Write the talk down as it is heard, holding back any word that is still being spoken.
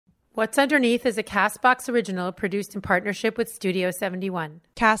What's Underneath is a CastBox original produced in partnership with Studio 71.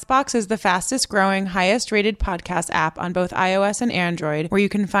 CastBox is the fastest growing, highest rated podcast app on both iOS and Android, where you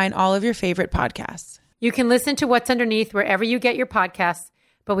can find all of your favorite podcasts. You can listen to What's Underneath wherever you get your podcasts,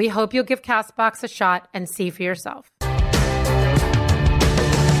 but we hope you'll give CastBox a shot and see for yourself.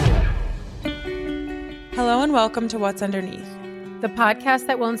 Hello and welcome to What's Underneath, the podcast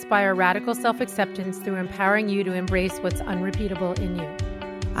that will inspire radical self-acceptance through empowering you to embrace what's unrepeatable in you.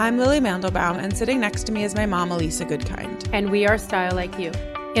 I'm Lily Mandelbaum, and sitting next to me is my mom, Elisa Goodkind. And we are Style Like You.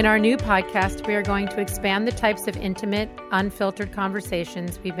 In our new podcast, we are going to expand the types of intimate, unfiltered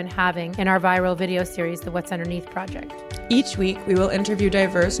conversations we've been having in our viral video series, The What's Underneath Project. Each week, we will interview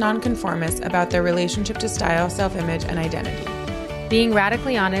diverse nonconformists about their relationship to style, self-image, and identity. Being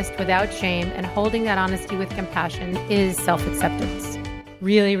radically honest without shame and holding that honesty with compassion is self-acceptance.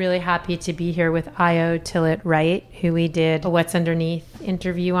 Really, really happy to be here with Ayo Tillett-Wright, who we did a What's Underneath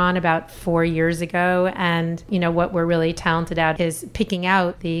interview on about 4 years ago. And, you know, what we're really talented at is picking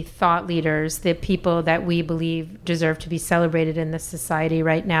out the thought leaders, the people that we believe deserve to be celebrated in this society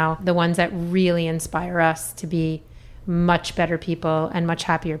right now, the ones that really inspire us to be much better people and much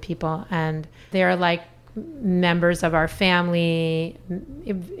happier people. And they're like members of our family,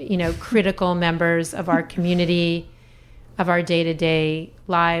 you know, critical members of our community, of our day-to-day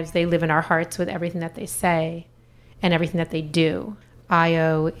lives. They live in our hearts with everything that they say and everything that they do.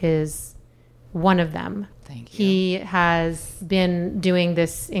 Ayo is one of them. Thank you. He has been doing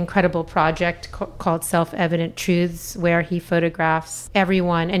this incredible project called Self-Evident Truths, where he photographs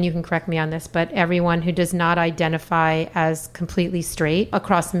everyone, and you can correct me on this, but everyone who does not identify as completely straight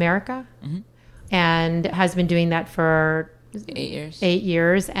across America, and has been doing that for 8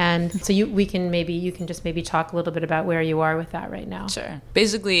 years. And so you can just talk a little bit about where you are with that right now. Sure.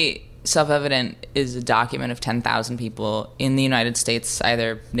 Basically, Self-Evident is a document of 10,000 people in the United States,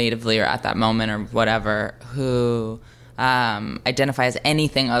 either natively or at that moment or whatever, who identify as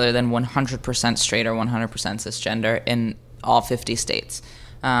anything other than 100% straight or 100% cisgender in all 50 states.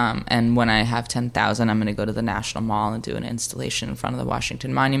 And when I have 10,000, I'm going to go to the National Mall and do an installation in front of the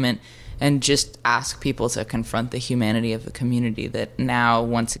Washington Monument and just ask people to confront the humanity of the community that now,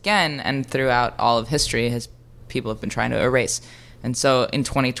 once again, and throughout all of history, people have been trying to erase. And so in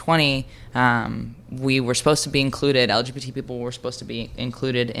 2020, we were supposed to be included, LGBT people were supposed to be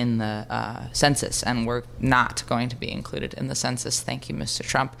included in the census, and we're not going to be included in the census. Thank you, Mr.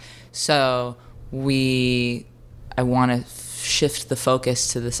 Trump. So I want to shift the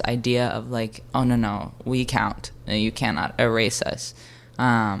focus to this idea of like, oh, no, we count. You cannot erase us.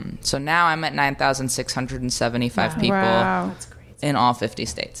 So now I'm at 9,675 people in all 50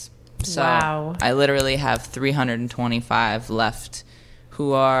 states. So I literally have 325 left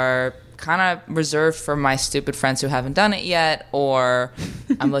who are kind of reserved for my stupid friends who haven't done it yet, or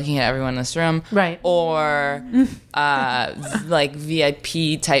I'm looking at everyone in this room, right? Or like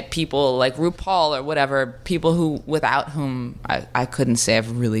VIP type people like RuPaul or whatever, people without whom I couldn't say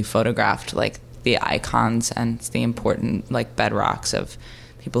I've really photographed like the icons and the important like bedrocks of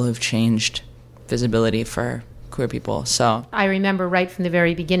people who've changed visibility for queer people. So I remember right from the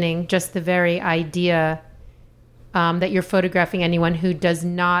very beginning, just the very idea that you're photographing anyone who does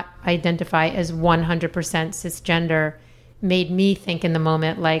not identify as 100% cisgender made me think in the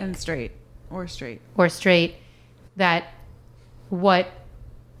moment, like, and straight, that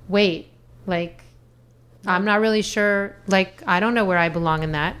like, I'm not really sure, like, I don't know where I belong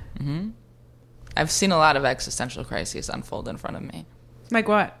in that. Mm-hmm. I've seen a lot of existential crises unfold in front of me. Like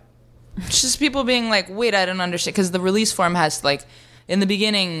what? Just people being like, wait, I don't understand. Because the release form has, like, in the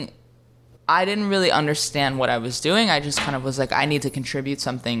beginning, I didn't really understand what I was doing. I just kind of was like, I need to contribute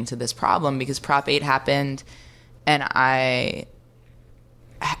something to this problem because Prop 8 happened. And I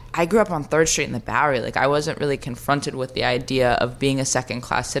grew up on 3rd Street in the Bowery. Like, I wasn't really confronted with the idea of being a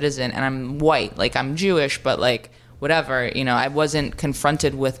second-class citizen. And I'm white. Like, I'm Jewish, but, like, whatever. You know, I wasn't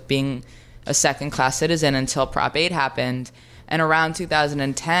confronted with being a second-class citizen until Prop 8 happened. And around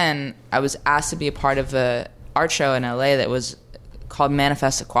 2010, I was asked to be a part of an art show in LA that was called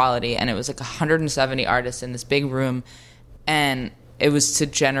Manifest Equality. And it was like 170 artists in this big room. And it was to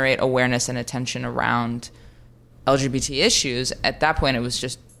generate awareness and attention around LGBT issues. At that point, it was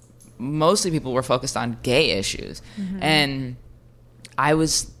just mostly people were focused on gay issues. Mm-hmm. And I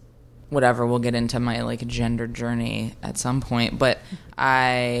was, whatever, we'll get into my like gender journey at some point. But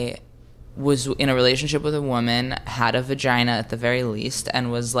I was in a relationship with a woman, had a vagina at the very least,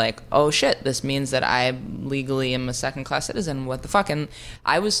 and was like, oh shit, this means that I legally am a second-class citizen. What the fuck? And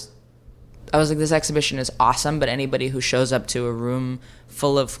I was I was like, this exhibition is awesome, but anybody who shows up to a room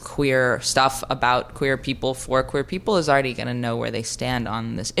full of queer stuff about queer people for queer people is already going to know where they stand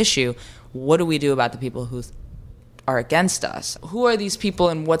on this issue. What do we do about the people who are against us? Who are these people,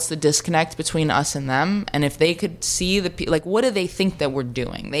 and what's the disconnect between us and them? And if they could see like, what do they think that we're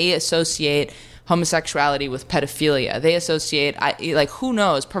doing? They associate homosexuality with pedophilia. They associate, like, who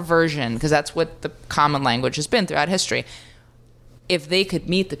knows, perversion, because that's what the common language has been throughout history. If they could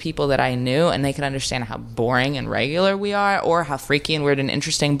meet the people that I knew and they could understand how boring and regular we are, or how freaky and weird and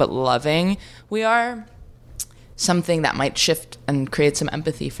interesting but loving we are, something that might shift and create some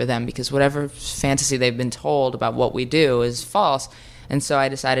empathy for them, because whatever fantasy they've been told about what we do is false. And so I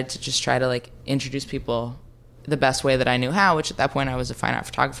decided to just try to, like, introduce people the best way that I knew how, which at that point I was a fine art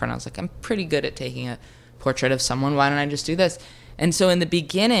photographer, and I was like, I'm pretty good at taking a portrait of someone. Why don't I just do this? And so in the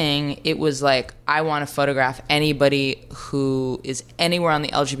beginning, it was like, I want to photograph anybody who is anywhere on the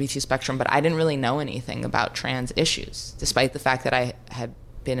LGBT spectrum, but I didn't really know anything about trans issues, despite the fact that I had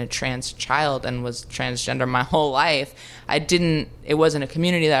been a trans child and was transgender my whole life. It wasn't a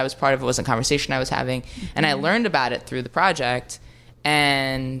community that I was part of. It wasn't a conversation I was having. Mm-hmm. And I learned about it through the project,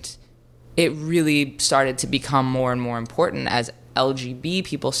 and it really started to become more and more important as LGB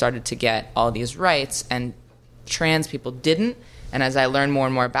people started to get all these rights and trans people didn't. And as I learned more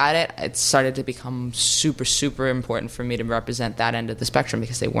and more about it, it started to become super, super important for me to represent that end of the spectrum,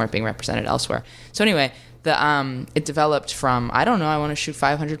 because they weren't being represented elsewhere. So anyway, it developed from, I don't know, I want to shoot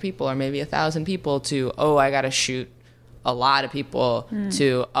 500 people or maybe 1,000 people, to, oh, I got to shoot a lot of people,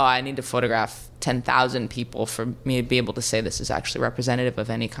 to, oh, I need to photograph 10,000 people for me to be able to say this is actually representative of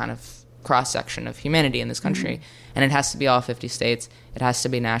any kind of cross-section of humanity in this country. And it has to be all 50 states. It has to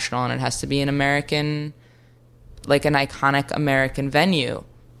be national, and it has to be an American, like an iconic American venue.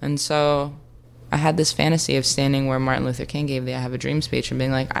 And so I had this fantasy of standing where Martin Luther King gave the I Have a Dream speech and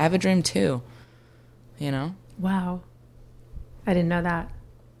being like, I have a dream too, you know? Wow. I didn't know that.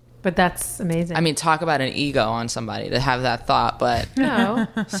 But that's amazing. I mean, talk about an ego on somebody to have that thought, but no.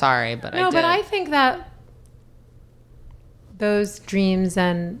 Sorry, but I did. No, but I think that those dreams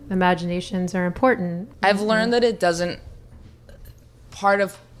and imaginations are important. I've learned that it doesn't, part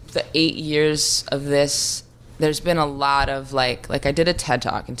of the 8 years of this, there's been a lot of like I did a TED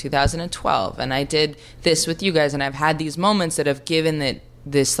Talk in 2012, and I did this with you guys, and I've had these moments that have given it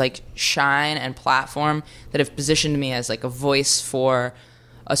this like shine and platform that have positioned me as like a voice for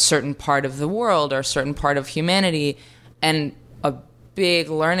a certain part of the world or a certain part of humanity. And a big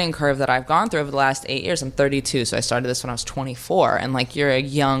learning curve that I've gone through over the last 8 years. I'm 32, so I started this when I was 24, and like, you're a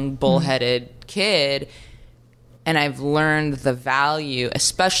young bullheaded kid, and I've learned the value,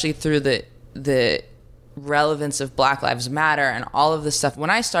 especially through the relevance of Black Lives Matter and all of this stuff. When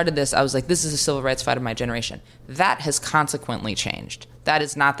I started this, I was like, this is a civil rights fight of my generation. That has consequently changed. That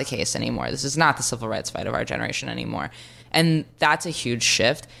is not the case anymore. This is not the civil rights fight of our generation anymore. And that's a huge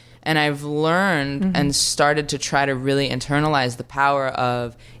shift. And I've learned and started to try to really internalize the power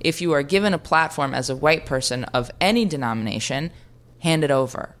of, if you are given a platform as a white person of any denomination, hand it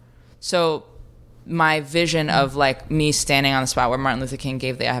over. So my vision of like me standing on the spot where Martin Luther King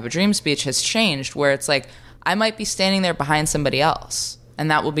gave the I Have a Dream speech has changed, where it's like, I might be standing there behind somebody else,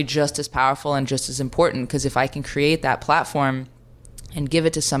 and that will be just as powerful and just as important, because if I can create that platform and give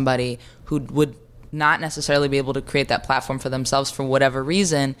it to somebody who would not necessarily be able to create that platform for themselves for whatever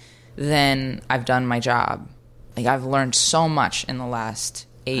reason, then I've done my job. Like, I've learned so much in the last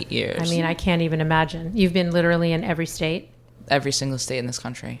 8 years. I mean, I can't even imagine. You've been literally in every state. Every single state in this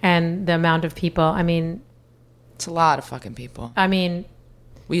country. And the amount of people, I mean, it's a lot of fucking people. I mean,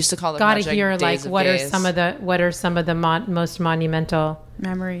 we used to call it gotta hear like what are some of the most monumental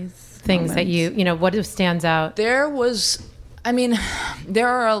memories, things moments that you know, what stands out? There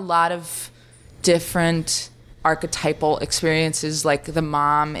are a lot of different archetypal experiences, like the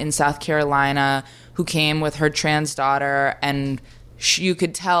mom in South Carolina who came with her trans daughter, and you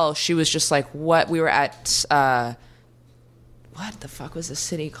could tell she was just like, what we were at what the fuck was the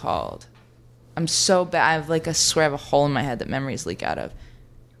city called? I'm so bad. I swear I have a hole in my head that memories leak out of.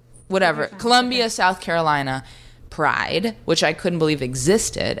 Whatever. Columbia, South Carolina Pride, which I couldn't believe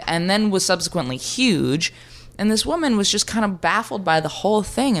existed, and then was subsequently huge. And this woman was just kind of baffled by the whole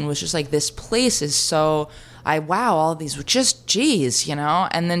thing and was just like, this place is so, wow, all these were just, geez, you know?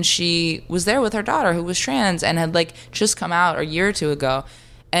 And then she was there with her daughter who was trans and had like just come out a year or two ago.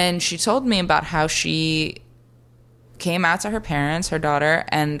 And she told me about how she came out to her parents, her daughter,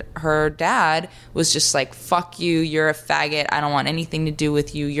 and her dad was just like, fuck you, you're a faggot, I don't want anything to do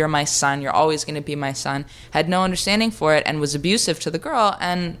with you, you're my son, you're always going to be my son, had no understanding for it and was abusive to the girl,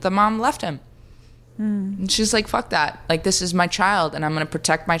 and the mom left him. And she's like, fuck that. Like, this is my child, and I'm going to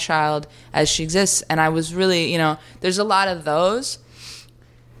protect my child as she exists. And I was really, there's a lot of those.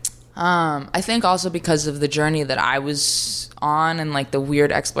 I think also because of the journey that I was on and like the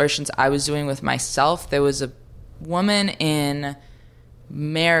weird explorations I was doing with myself. There was a woman in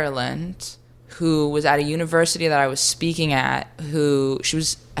Maryland who was at a university that I was speaking at,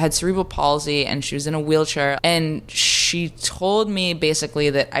 had cerebral palsy, and she was in a wheelchair. And she told me basically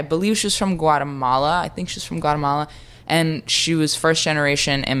that I believe she was from Guatemala. I think she's from Guatemala. And she was first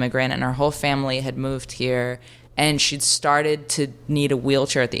generation immigrant, and her whole family had moved here. And she'd started to need a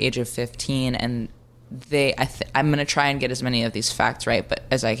wheelchair at the age of 15. And I'm going to try and get as many of these facts right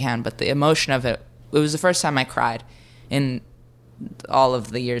as I can. But the emotion of it was the first time I cried in all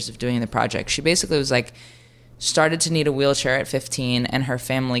of the years of doing the project. She basically was like, started to need a wheelchair at 15, and her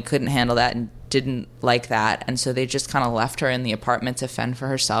family couldn't handle that and didn't like that. And so they just kind of left her in the apartment to fend for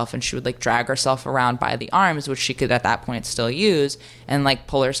herself. And she would like drag herself around by the arms, which she could at that point still use, and like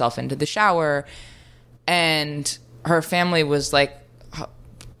pull herself into the shower. And her family was like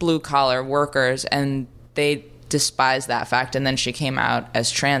blue collar workers, and they despised that fact. And then she came out as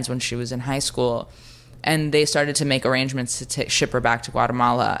trans when she was in high school, and they started to make arrangements to ship her back to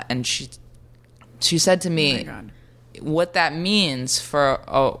Guatemala. And she said to me, what that means for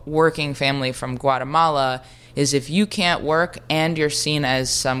a working family from Guatemala is if you can't work and you're seen as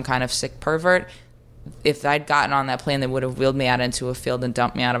some kind of sick pervert, if I'd gotten on that plane, they would have wheeled me out into a field and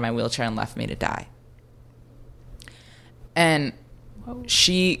dumped me out of my wheelchair and left me to die. And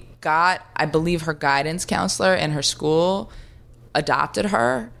she got, I believe, her guidance counselor in her school adopted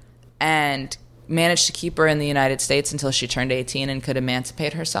her and managed to keep her in the United States until she turned 18 and could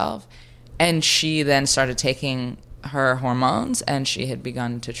emancipate herself. And she then started taking her hormones, and she had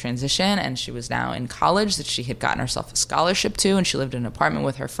begun to transition, and she was now in college that she had gotten herself a scholarship to, and she lived in an apartment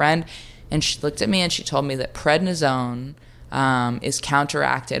with her friend. And she looked at me and she told me that prednisone is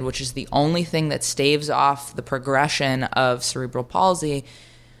counteracted, which is the only thing that staves off the progression of cerebral palsy,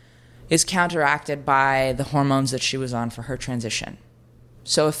 is counteracted by the hormones that she was on for her transition.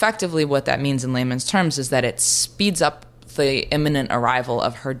 So effectively what that means in layman's terms is that it speeds up the imminent arrival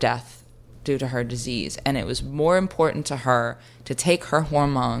of her death due to her disease. And it was more important to her to take her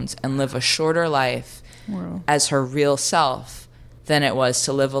hormones and live a shorter life as her real self than it was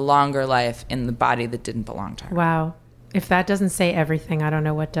to live a longer life in the body that didn't belong to her. Wow. If that doesn't say everything, I don't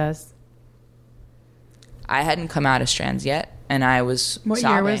know what does. I hadn't come out as trans yet, and I was What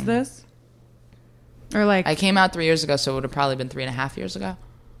sobbing. year was this? Or like... I came out 3 years ago, so it would have probably been 3.5 years ago.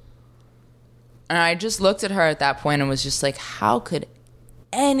 And I just looked at her at that point and was just like, how could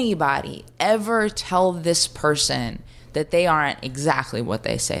anybody ever tell this person that they aren't exactly what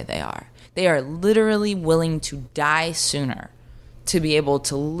they say they are? They are literally willing to die sooner to be able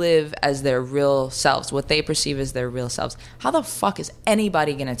to live as their real selves, what they perceive as their real selves. How the fuck is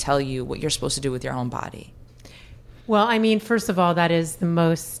anybody going to tell you what you're supposed to do with your own body? Well, I mean, first of all, that is the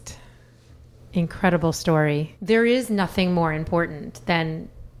most incredible story. There is nothing more important than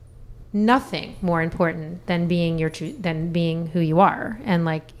being than being who you are and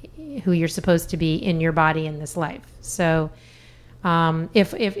like who you're supposed to be in your body in this life. So,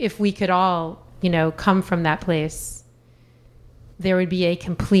 if we could all, come from that place, there would be a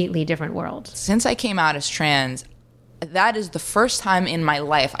completely different world. Since I came out as trans, that is the first time in my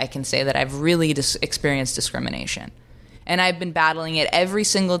life I can say that I've really experienced discrimination. And I've been battling it every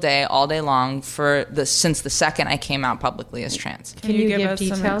single day, all day long, since the second I came out publicly as trans. Can you give us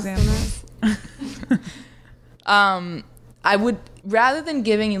details some examples? I would, rather than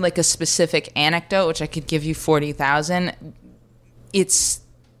giving you like a specific anecdote, which I could give you 40,000, it's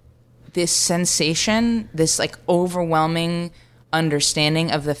this sensation, this like overwhelming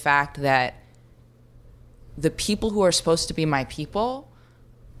understanding of the fact that the people who are supposed to be my people,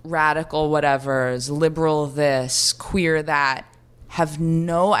 radical whatevers, liberal this, queer that, have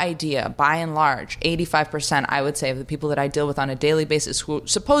no idea, by and large, 85%, I would say, of the people that I deal with on a daily basis who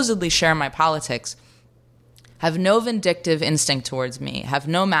supposedly share my politics, have no vindictive instinct towards me, have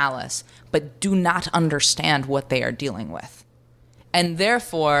no malice, but do not understand what they are dealing with. And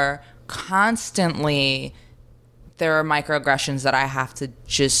therefore, constantly, there are microaggressions that I have to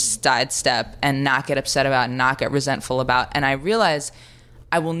just sidestep and not get upset about and not get resentful about. And I realize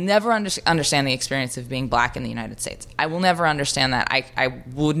I will never understand the experience of being black in the United States. I will never understand that. I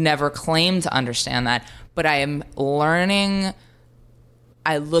would never claim to understand that. But I am learning.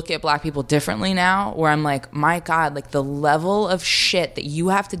 I look at black people differently now, where I'm like, my God, like the level of shit that you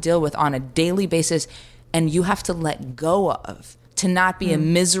have to deal with on a daily basis and you have to let go of, to not be a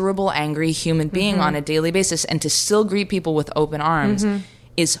miserable, angry human being on a daily basis and to still greet people with open arms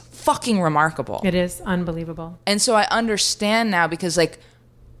is fucking remarkable. It is unbelievable. And so I understand now, because like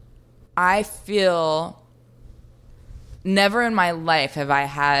I feel never in my life have I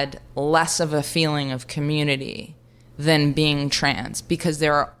had less of a feeling of community than being trans, because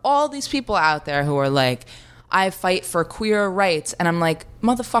there are all these people out there who are like, I fight for queer rights. And I'm like,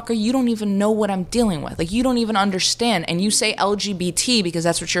 motherfucker, you don't even know what I'm dealing with. Like, you don't even understand. And you say LGBT because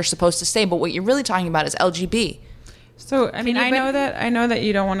that's what you're supposed to say. But what you're really talking about is LGB. So, I mean, I know that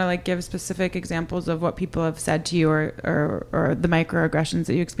you don't want to like give specific examples of what people have said to you or the microaggressions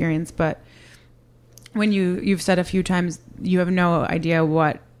that you experience. But when you've said a few times, you have no idea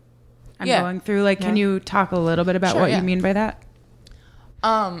what I'm going through. Like, can you talk a little bit about what you mean by that?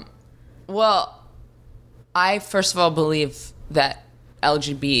 Well, I first of all believe that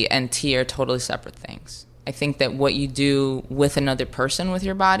LGB and T are totally separate things. I think that what you do with another person with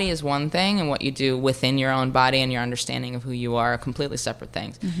your body is one thing, and what you do within your own body and your understanding of who you are completely separate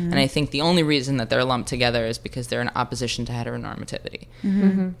things. Mm-hmm. And I think the only reason that they're lumped together is because they're in opposition to heteronormativity.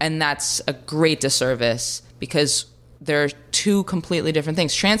 Mm-hmm. And that's a great disservice, because they're two completely different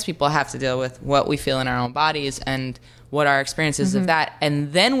things. Trans people have to deal with what we feel in our own bodies and what our experiences of that.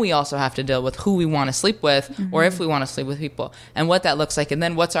 And then we also have to deal with who we want to sleep with, or if we want to sleep with people, and what that looks like. And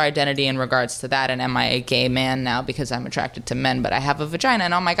then what's our identity in regards to that? And am I a gay man now because I'm attracted to men, but I have a vagina?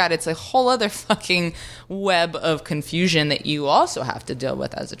 And oh my God, it's a whole other fucking web of confusion that you also have to deal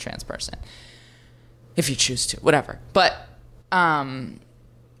with as a trans person, if you choose to, whatever. But I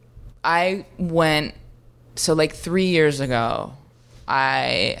went, so like 3 years ago,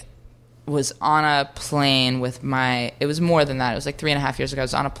 I was on a plane with it was more than that. It was like 3.5 years ago. I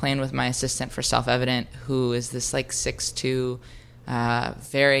was on a plane with my assistant for Self-Evident, who is this like 6'2",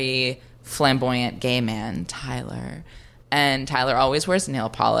 very flamboyant gay man, Tyler. And Tyler always wears nail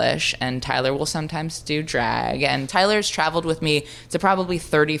polish, and Tyler will sometimes do drag. And Tyler's traveled with me to probably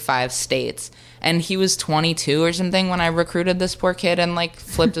 35 states. And he was 22 or something when I recruited this poor kid and like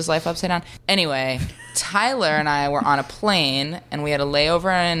flipped his life upside down. Anyway, Tyler and I were on a plane, and we had a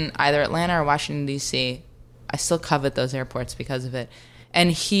layover in either Atlanta or Washington, D.C. I still covet those airports because of it.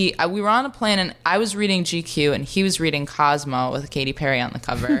 And we were on a plane, and I was reading GQ, and he was reading Cosmo with Katy Perry on the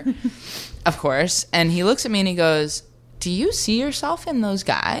cover, of course. And he looks at me and he goes, "Do you see yourself in those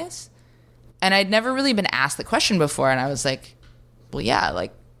guys?" And I'd never really been asked the question before. And I was like, well, yeah,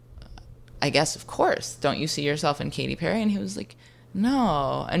 like, I guess, of course. Don't you see yourself in Katy Perry? And he was like,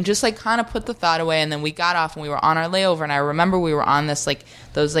 no. And just like kind of put the thought away. And then we got off and we were on our layover. And I remember we were on this like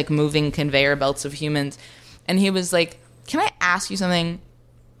those like moving conveyor belts of humans. And he was like, can I ask you something?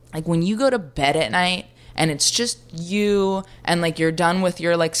 Like, when you go to bed at night and it's just you and like you're done with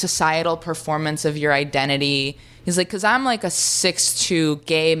your like societal performance of your identity. He's like, because I'm like a 6'2"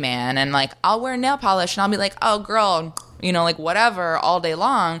 gay man, and like I'll wear nail polish and I'll be like, oh girl, you know, like whatever all day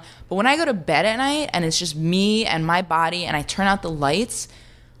long. But when I go to bed at night and it's just me and my body and I turn out the lights,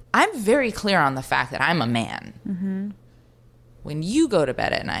 I'm very clear on the fact that I'm a man. Mm-hmm. When you go to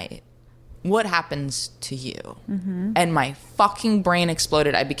bed at night, what happens to you? Mm-hmm. And my fucking brain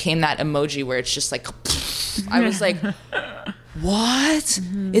exploded. I became that emoji where it's just like, I was like, what?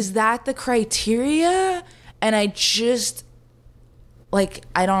 Mm-hmm. Is that the criteria? And I just, like,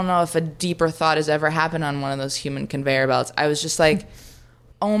 I don't know if a deeper thought has ever happened on one of those human conveyor belts. I was just like,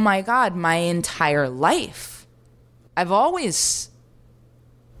 oh my God, my entire life, I've always,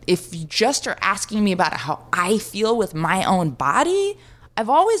 if you just are asking me about how I feel with my own body, I've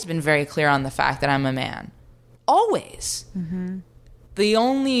always been very clear on the fact that I'm a man. Always. Mm-hmm. The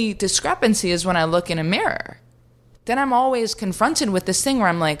only discrepancy is when I look in a mirror. Then I'm always confronted with this thing where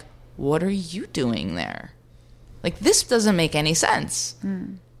I'm like, what are you doing there? Like, this doesn't make any sense.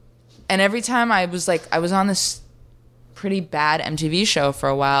 Mm. And every time I was on this pretty bad MTV show for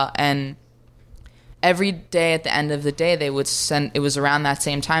a while, and every day at the end of the day, they would send, it was around that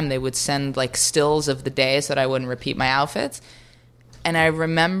same time, they would send like stills of the day so that I wouldn't repeat my outfits. And I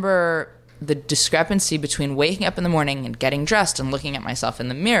remember the discrepancy between waking up in the morning and getting dressed and looking at myself in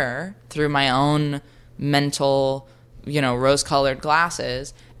the mirror through my own mental, you know, rose-colored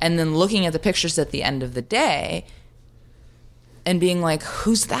glasses, and then looking at the pictures at the end of the day and being like,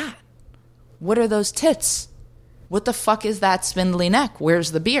 who's that? What are those tits? What the fuck is that spindly neck?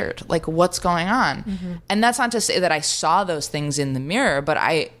 Where's the beard? Like, what's going on? Mm-hmm. And that's not to say that I saw those things in the mirror, but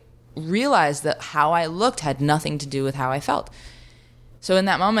I realized that how I looked had nothing to do with how I felt. So in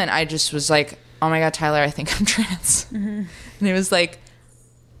that moment, I just was like, oh my God, Tyler, I think I'm trans. Mm-hmm. And he was like,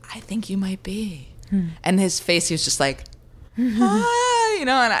 I think you might be. And his face, he was just like, hi, you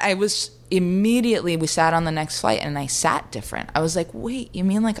know, and I was immediately, we sat on the next flight and I sat different. I was like, wait, you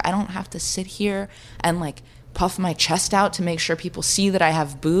mean like I don't have to sit here and like puff my chest out to make sure people see that I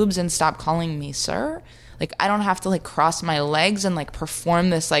have boobs and stop calling me sir. Like, I don't have to, like, cross my legs and, like,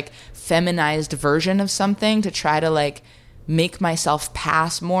 perform this, like, feminized version of something to try to, like, make myself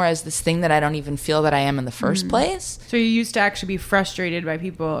pass more as this thing that I don't even feel that I am in the first place. So you used to actually be frustrated by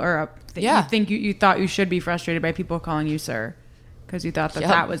people, or you thought you should be frustrated by people calling you sir because you thought that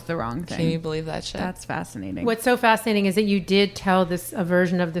that was the wrong thing. Can you believe that shit? That's fascinating. What's so fascinating is that you did tell a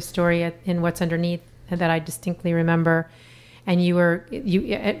version of the story in What's Underneath that I distinctly remember. And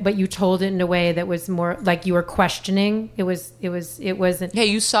but you told it in a way that was more like you were questioning. It wasn't. Yeah,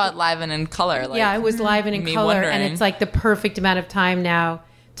 you saw it live and in color. Like, yeah, it was live and in color, wondering. And it's like the perfect amount of time now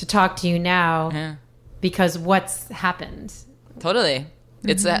to talk to you now, because what's happened. Totally,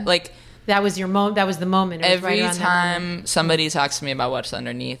 it's like that was your moment. That was the moment. Every time somebody talks to me about What's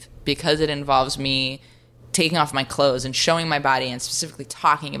Underneath, because it involves me taking off my clothes and showing my body, and specifically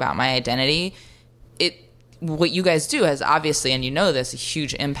talking about my identity, what you guys do has obviously, and you know this, a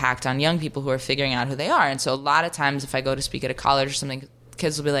huge impact on young people who are figuring out who they are. And so a lot of times if I go to speak at a college or something,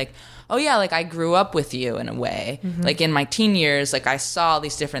 kids will be like, oh yeah, like I grew up with you in a way. Like in my teen years, like I saw all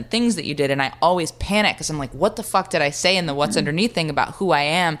these different things that you did, and I always panic because I'm like, what the fuck did I say in the What's Underneath thing about who I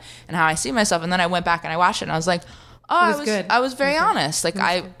am and how I see myself? And then I went back and I watched it and I was like, oh, I was very honest. Like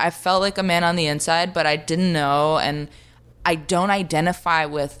I felt like a man on the inside, but I didn't know, and I don't identify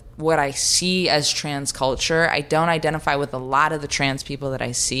with what I see as trans culture. I don't identify with a lot of the trans people that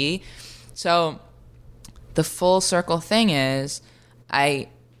I see. So the full circle thing is I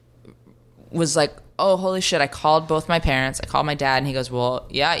was like, oh, holy shit, I called both my parents. I called my dad, and he goes, well,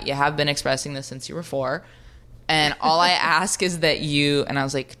 yeah, you have been expressing this since you were 4. And all I ask is that you, and I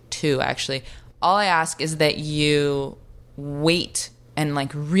was like 2 actually, all I ask is that you wait and like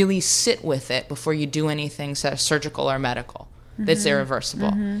really sit with it before you do anything surgical or medical that's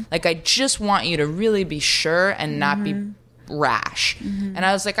irreversible. Like, I just want you to really be sure and not be rash. And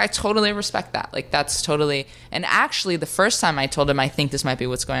I was like, I totally respect that. Like, that's totally. And actually, the first time I told him I think this might be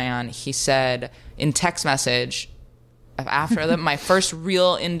what's going on, he said in text message after my first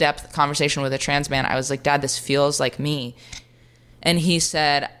real in-depth conversation with a trans man, I was like, Dad, this feels like me. And he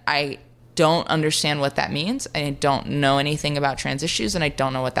said, I don't understand what that means. I don't know anything about trans issues, and I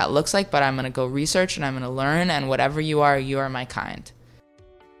don't know what that looks like, but I'm going to go research and I'm going to learn, and whatever you are my kind.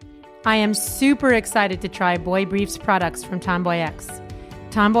 I am super excited to try Boy Briefs products from Tomboy X.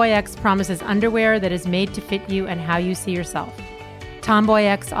 Tomboy X promises underwear that is made to fit you and how you see yourself. Tomboy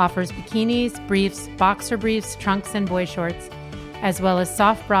X offers bikinis, briefs, boxer briefs, trunks, and boy shorts, as well as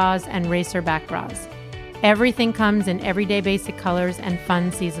soft bras and racer back bras. Everything comes in everyday basic colors and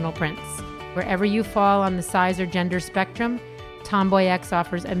fun seasonal prints. Wherever you fall on the size or gender spectrum, Tomboy X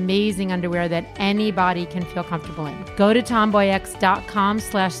offers amazing underwear that anybody can feel comfortable in. Go to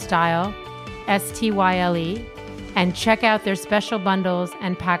tomboyx.com/style, STYLE, and check out their special bundles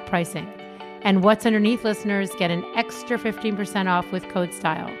and pack pricing. And What's Underneath listeners get an extra 15% off with code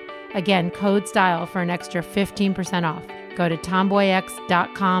STYLE. Again, code STYLE for an extra 15% off. Go to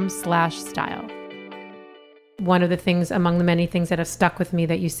tomboyx.com/style. One of the things, among the many things that have stuck with me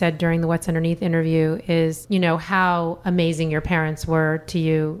that you said during the What's Underneath interview is, you know, how amazing your parents were to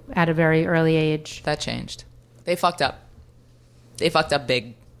you at a very early age. That changed. They fucked up. They fucked up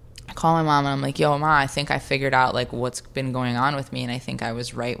big. I call my mom and I'm like, yo, Ma, I think I figured out like what's been going on with me, and I think I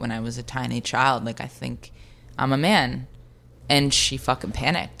was right when I was a tiny child. Like, I think I'm a man. And she fucking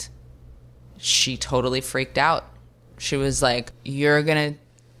panicked. She totally freaked out. She was like, you're gonna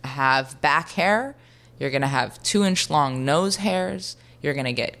have back hair, you're going to have 2-inch long nose hairs, you're going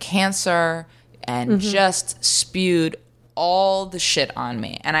to get cancer, and just spewed all the shit on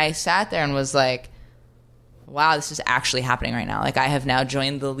me. And I sat there and was like, wow, this is actually happening right now. Like, I have now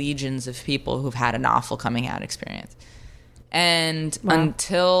joined the legions of people who've had an awful coming out experience. And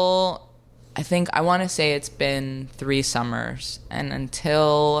until, I think, I want to say it's been 3 summers, and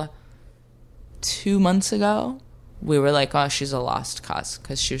until 2 months ago, we were like, oh, she's a lost cause,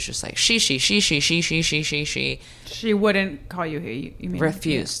 because she was just like, she. She wouldn't call you he. You mean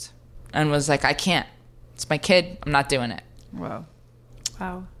refused, and was like, I can't. It's my kid. I'm not doing it. Wow.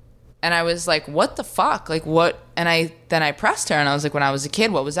 And I was like, what the fuck? Like, what? And I pressed her, and I was like, when I was a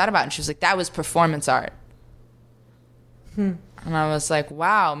kid, what was that about? And she was like, that was performance art. And I was like,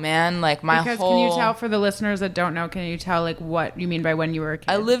 wow, man, like can you tell, for the listeners that don't know, can you tell like what you mean by when you were a kid?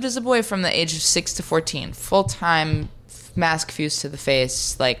 I lived as a boy from the age of 6 to 14, full-time, mask fused to the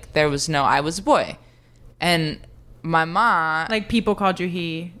face. Like, I was a boy. And my mom... Like, people called you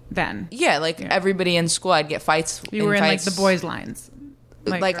he then? Yeah, everybody in school, I'd get fights. You were in like the boys' lines.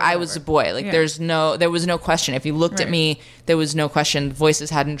 Like I was a boy. Like there was no question. If you looked at me, there was no question. Voices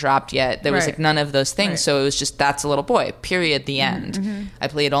hadn't dropped yet. There was like none of those things. So it was just, that's a little boy, period, the end. Mm-hmm. I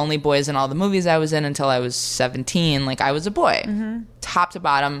played only boys in all the movies I was in until I was 17. Like I was a boy. Mm-hmm. Top to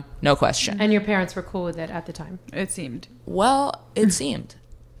bottom, no question. And your parents were cool with it at the time? It seemed. Well, it seemed.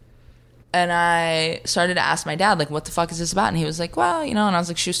 And I started to ask my dad, like, what the fuck is this about? And he was like, well, you know, and I was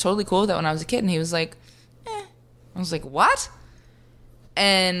like, she was totally cool with it when I was a kid. And he was like, I was like, what?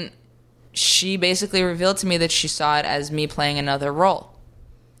 And she basically revealed to me that she saw it as me playing another role.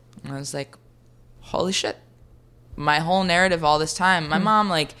 And I was like, holy shit. My whole narrative all this time, my mom,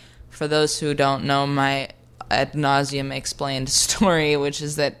 like, for those who don't know my ad nauseum explained story, which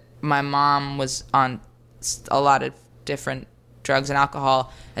is that my mom was on a lot of different drugs and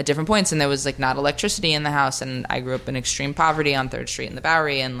alcohol at different points, and there was like not electricity in the house, and I grew up in extreme poverty on 3rd Street in the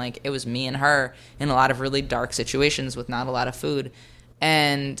Bowery, and like it was me and her in a lot of really dark situations with not a lot of food.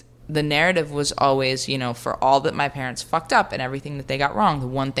 And the narrative was always, you know, for all that my parents fucked up and everything that they got wrong, the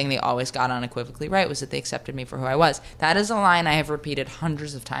one thing they always got unequivocally right was that they accepted me for who I was. That is a line I have repeated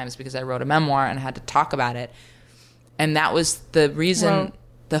hundreds of times because I wrote a memoir and had to talk about it. And that was the reason,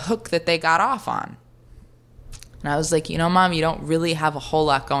 the hook that they got off on. And I was like, you know, Mom, you don't really have a whole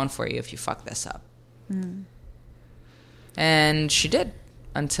lot going for you if you fuck this up. Mm. And she did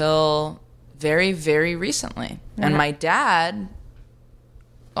until very, very recently. Yeah. And my dad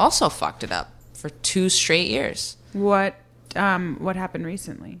also fucked it up for 2 straight years. What happened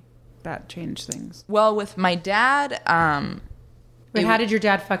recently that changed things? Well, with my dad, wait, how did your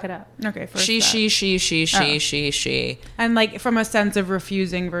dad fuck it up? Okay, first she. And like from a sense of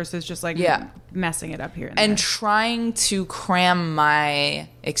refusing versus just like messing it up here and trying to cram my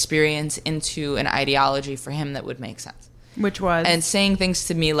experience into an ideology for him that would make sense. Which was? And saying things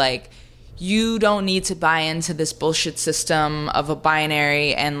to me like, you don't need to buy into this bullshit system of a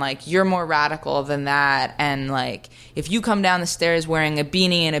binary, and like you're more radical than that, and like if you come down the stairs wearing a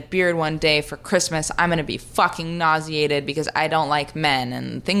beanie and a beard one day for Christmas, I'm gonna be fucking nauseated because I don't like men,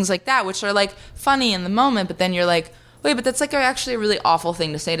 and things like that, which are like funny in the moment, but then you're like, wait, but that's like actually a really awful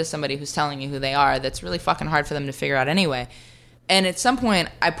thing to say to somebody who's telling you who they are. That's really fucking hard for them to figure out anyway. And at some point,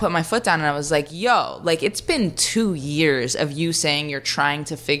 I put my foot down and I was like, yo, like it's been 2 years of you saying you're trying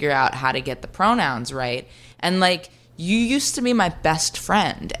to figure out how to get the pronouns right. And like, you used to be my best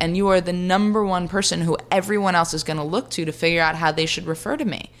friend, and you are the number one person who everyone else is going to look to figure out how they should refer to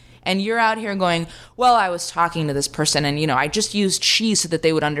me. And you're out here going, well, I was talking to this person and, you know, I just used she so that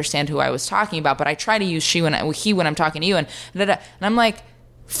they would understand who I was talking about. But I try to use he when I'm talking to you. And I'm like,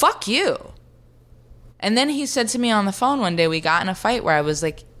 fuck you. And then he said to me on the phone one day, we got in a fight where I was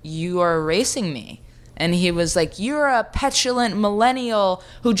like, you are erasing me. And he was like, you're a petulant millennial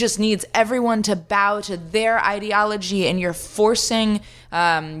who just needs everyone to bow to their ideology, and you're forcing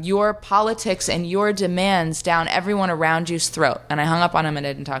your politics and your demands down everyone around you's throat. And I hung up on him and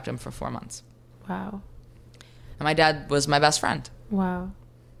I didn't talk to him for 4 months. Wow. And my dad was my best friend. Wow.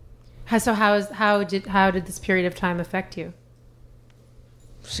 So how did this period of time affect you?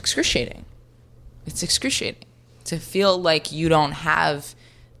 It's excruciating. It's excruciating to feel like you don't have...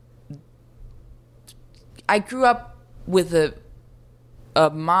 I grew up with a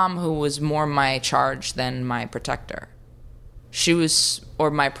mom who was more my charge than my protector. Or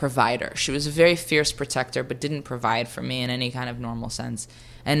my provider. She was a very fierce protector, but didn't provide for me in any kind of normal sense,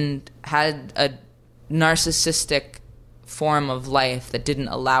 and had a narcissistic form of life that didn't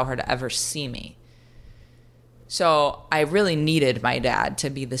allow her to ever see me. So I really needed my dad to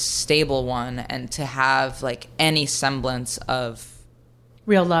be the stable one and to have like any semblance of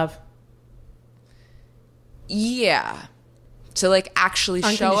real love. Yeah. To like actually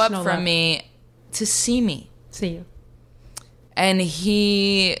show up for love. Me, to see me. See you. And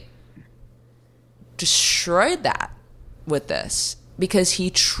he destroyed that with this because he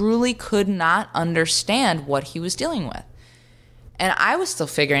truly could not understand what he was dealing with. And I was still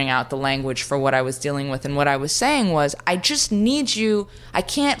figuring out the language for what I was dealing with. And what I was saying was, I just need you. I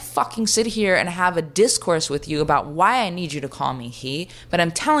can't fucking sit here and have a discourse with you about why I need you to call me he. But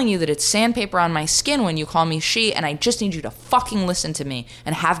I'm telling you that it's sandpaper on my skin when you call me she. And I just need you to fucking listen to me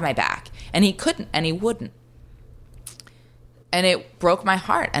and have my back. And he couldn't, and he wouldn't. And it broke my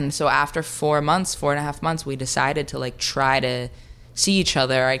heart. And so after 4.5 months, we decided to like try to see each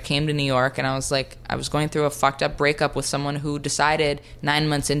other. I came to New York, and I was going through a fucked up breakup with someone who decided 9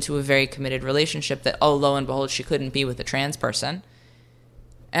 months into a very committed relationship that, oh, lo and behold, she couldn't be with a trans person.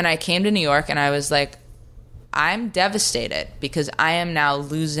 And I came to New York, and I was like, I'm devastated because I am now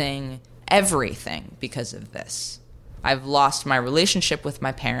losing everything because of this. I've lost my relationship with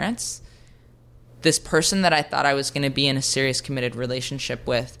my parents. this person that I thought I was going to be in a serious committed relationship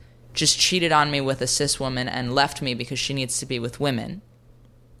with just cheated on me with a cis woman and left me because she needs to be with women.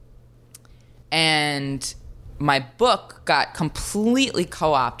 And my book got completely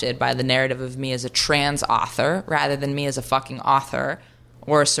co-opted by the narrative of me as a trans author rather than me as a fucking author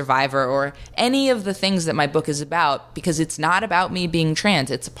or a survivor or any of the things that my book is about, because it's not about me being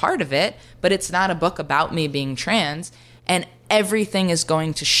trans. It's a part of it, but it's not a book about me being trans. And everything is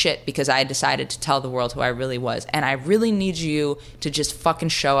going to shit because I decided to tell the world who I really was. And I really need you to just fucking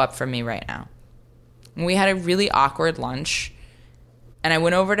show up for me right now. And we had a really awkward lunch. And I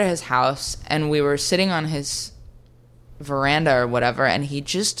went over to his house, and we were sitting on his veranda or whatever, and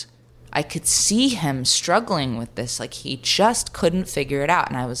I could see him struggling with this. Like, he just couldn't figure it out.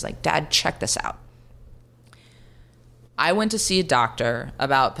 And I was like, Dad, check this out. I went to see a doctor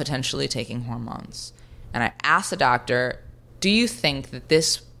about potentially taking hormones. And I asked the doctor, do you think that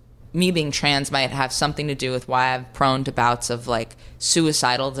this, me being trans, might have something to do with why I'm prone to bouts of, like,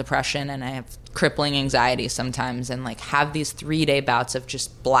 suicidal depression, and I have crippling anxiety sometimes, and, like, have these 3-day bouts of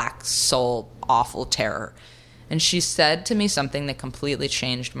just black soul awful terror? And she said to me something that completely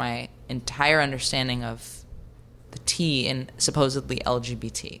changed my entire understanding of the T in supposedly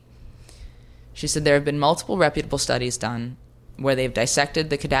LGBT. She said there have been multiple reputable studies done where they've dissected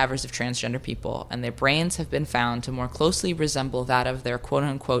the cadavers of transgender people, and their brains have been found to more closely resemble that of their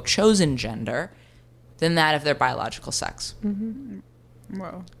quote-unquote chosen gender than that of their biological sex. Mm-hmm.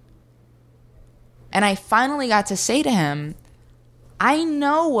 Whoa. And I finally got to say to him, I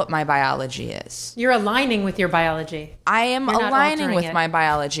know what my biology is. You're aligning with your biology. I am aligning with my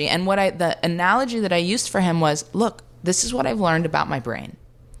biology. And the analogy that I used for him was, look, this is what I've learned about my brain.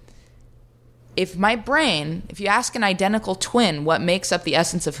 If you ask an identical twin what makes up the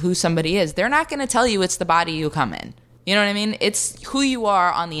essence of who somebody is, they're not going to tell you it's the body you come in. You know what I mean? It's who you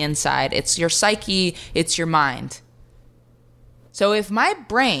are on the inside. It's your psyche. It's your mind. So if my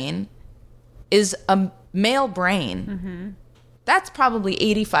brain is a male brain, mm-hmm. that's probably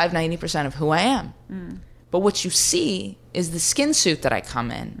 85-90% of who I am. Mm. But what you see is the skin suit that I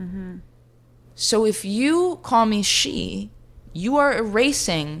come in. Mm-hmm. So if you call me she, you are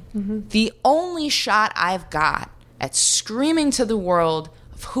erasing mm-hmm. the only shot I've got at screaming to the world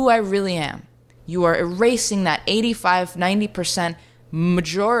of who I really am. You are erasing that 85-90%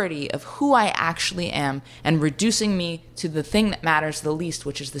 majority of who I actually am and reducing me to the thing that matters the least,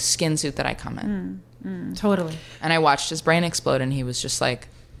 which is the skin suit that I come in. Totally. And I watched his brain explode, and he was just like,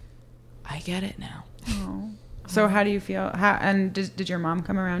 I get it now. Oh. So how do you feel? And did your mom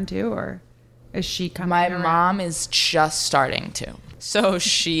come around too, or is she coming My around? mom is just starting to. So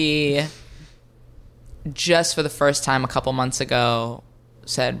she just for the first time a couple months ago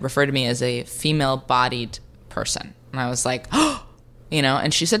referred to me as a female-bodied person. And I was like, oh,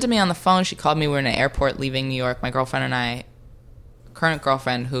 and she said to me on the phone, she called me, we were in an airport leaving New York, my girlfriend and I, current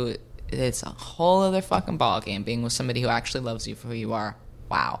girlfriend, who it's a whole other fucking ballgame being with somebody who actually loves you for who you are.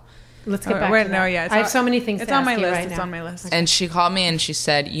 Wow. Let's get back to that. No, yeah, I have so many things to ask you right now. It's on my list. And she called me and she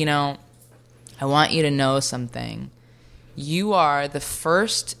said, I want you to know something. You are the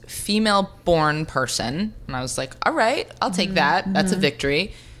first female-born person. And I was like, all right, I'll take that. That's a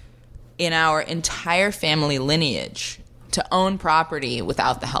victory. In our entire family lineage to own property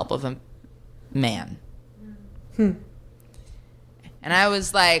without the help of a man. And I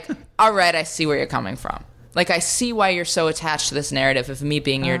was like, all right, I see where you're coming from. Like, I see why you're so attached to this narrative of me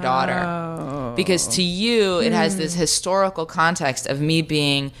being your daughter. Because to you, it has this historical context of me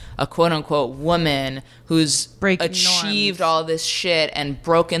being a quote-unquote woman who's achieved all this shit and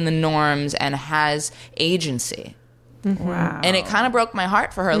broken the norms and has agency. Mm-hmm. Wow. And it kind of broke my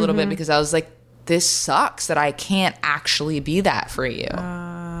heart for her a little bit, because I was like, this sucks that I can't actually be that for you.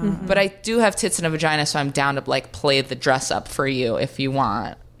 But I do have tits and a vagina, so I'm down to, like, play the dress up for you if you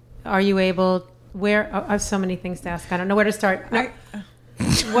want. Are you able... I have so many things to ask. I don't know where to start. What's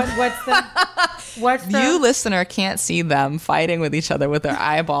the you listener can't see them fighting with each other with their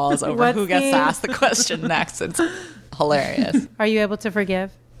eyeballs over who gets to ask the question next. It's hilarious. Are you able to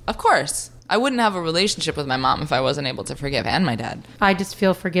forgive? Of course. I wouldn't have a relationship with my mom if I wasn't able to forgive, and my dad. I just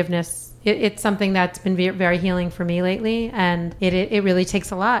feel forgiveness. It's something that's been very healing for me lately, and it really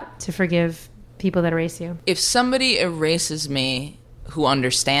takes a lot to forgive people that erase you. If somebody erases me who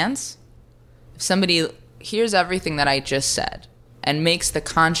understands, if somebody hears everything that I just said and makes the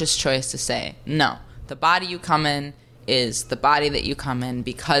conscious choice to say, no, the body you come in is the body that you come in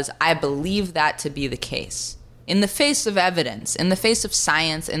because I believe that to be the case. In the face of evidence, in the face of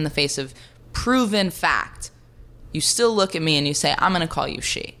science, in the face of proven fact, you still look at me and you say, I'm going to call you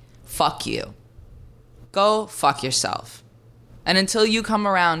she. Fuck you. Go fuck yourself. And until you come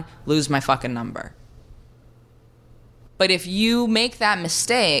around, lose my fucking number. But if you make that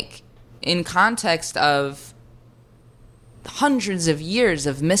mistake in context of hundreds of years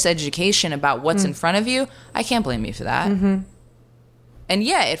of miseducation about what's in front of you, I can't blame you for that. And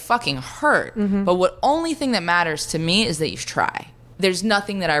yeah, it fucking hurt. But what only thing that matters to me is that you try. There's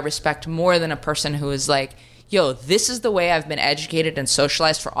nothing that I respect more than a person who is like, yo, this is the way I've been educated and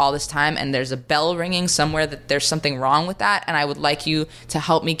socialized for all this time, and there's a bell ringing somewhere that there's something wrong with that, and I would like you to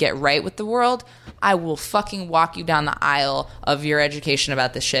help me get right with the world. I will fucking walk you down the aisle of your education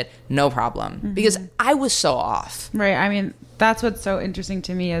about this shit, no problem. Because I was so off. Right. I mean, that's what's so interesting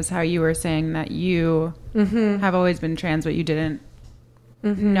to me is how you were saying that you have always been trans, but you didn't.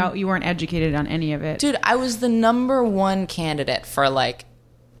 No, you weren't educated on any of it. Dude, I was the number one candidate for like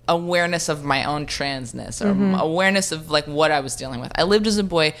awareness of my own transness or awareness of like what I was dealing with. I lived as a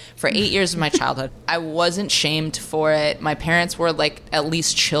boy for 8 years of my childhood. I wasn't shamed for it. My parents were like at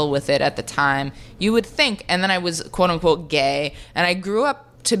least chill with it at the time. You would think. And then I was quote unquote gay, and I grew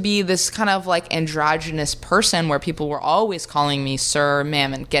up to be this kind of like androgynous person where people were always calling me sir,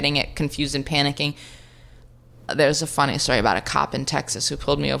 ma'am, and getting it confused and panicking. There's a funny story about a cop in Texas who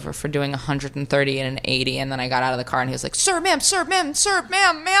pulled me over for doing 130 and an 80, and then I got out of the car and he was like, sir, ma'am, ma'am,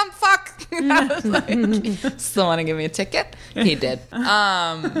 fuck. I was like, still want to give me a ticket? He did.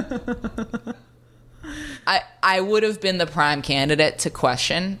 I would have been the prime candidate to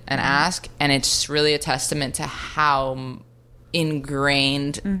question and ask, and it's really a testament to how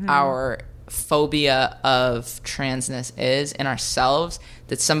ingrained our phobia of transness is in ourselves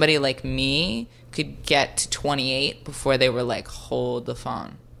that somebody like me could get to 28 before they were like, hold the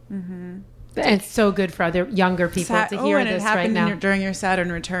phone. And it's so good for other younger people to hear this right now. During your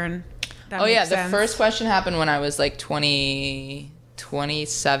Saturn return. That makes sense. The first question happened when I was like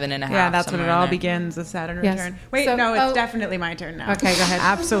 27 and a half. Yeah, that's when it all begins, the Saturn return. Wait, so, no, it's definitely my turn now. Okay, go ahead.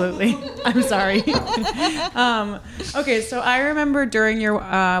 Absolutely. I'm sorry. Okay, so I remember during your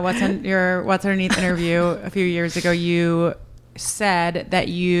What's Underneath interview a few years ago, you said that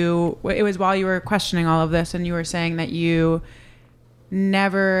it was while you were questioning all of this, and you were saying that you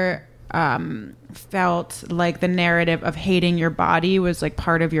never felt like the narrative of hating your body was like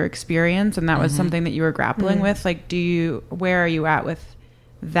part of your experience, and that was something that you were grappling with. Like, where are you at with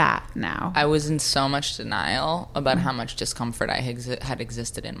that now? I was in so much denial about how much discomfort I had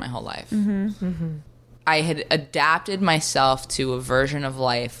existed in my whole life. I had adapted myself to a version of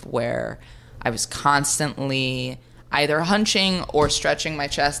life where I was constantly either hunching or stretching my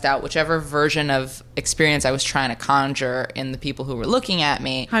chest out, whichever version of experience I was trying to conjure in the people who were looking at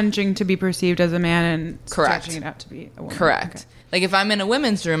me. Hunching to be perceived as a man and stretching it out to be a woman. Correct. Okay. Like if I'm in a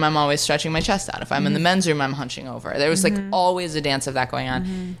women's room, I'm always stretching my chest out. If I'm in the men's room, I'm hunching over. There was like always a dance of that going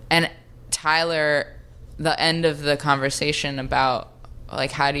on. And Tyler, the end of the conversation about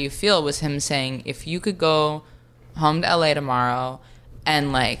like, how do you feel, was him saying, if you could go home to LA tomorrow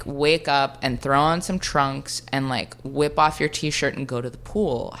and like wake up and throw on some trunks and like whip off your t-shirt and go to the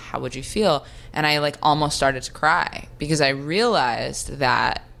pool, how would you feel? And I like almost started to cry because I realized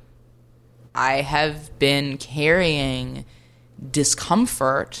that I have been carrying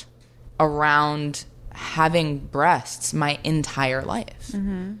discomfort around having breasts my entire life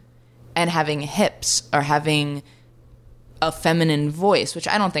and having hips or having a feminine voice, which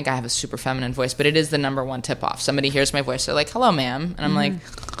I don't think I have a super feminine voice, but it is the number one tip off. Somebody hears my voice, they're like, hello, ma'am. And I'm like,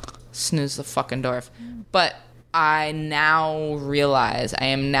 snooze the fucking door. But I now realize I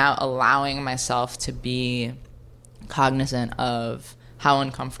am now allowing myself to be cognizant of how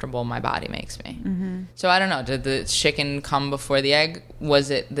uncomfortable my body makes me. So I don't know, did the chicken come before the egg? Was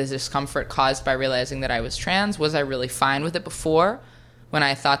it the discomfort caused by realizing that I was trans? Was I really fine with it before when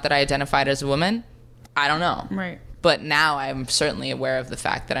I thought that I identified as a woman? I don't know. Right. But now I'm certainly aware of the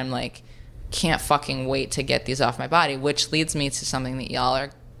fact that I'm like, can't fucking wait to get these off my body, which leads me to something that y'all are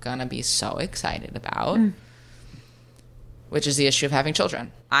gonna be so excited about, which is the issue of having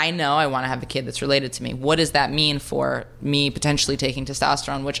children. I know I want to have a kid that's related to me. What does that mean for me potentially taking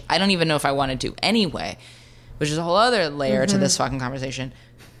testosterone, which I don't even know if I want to do anyway, which is a whole other layer to this fucking conversation.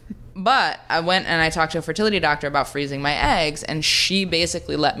 But I went and I talked to a fertility doctor about freezing my eggs, and she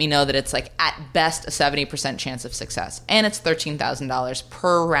basically let me know that it's like at best a 70% chance of success, and it's $13,000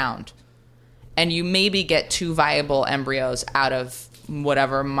 per round, and you maybe get 2 viable embryos out of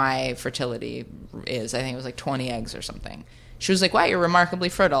whatever my fertility is. I think it was like 20 eggs or something. She was like, wow, you're remarkably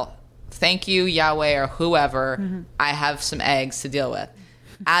fertile. Thank you, Yahweh or whoever. I have some eggs to deal with.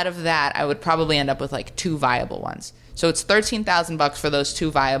 Out of that, I would probably end up with like 2 viable ones. So it's $13,000 for those 2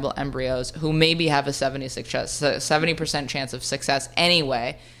 viable embryos who maybe have a 70% chance of success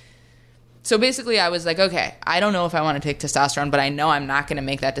anyway. So basically I was like, okay, I don't know if I want to take testosterone, but I know I'm not going to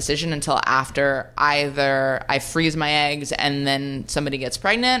make that decision until after either I freeze my eggs and then somebody gets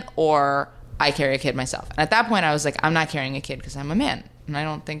pregnant, or I carry a kid myself. And at that point I was like, I'm not carrying a kid because I'm a man. And I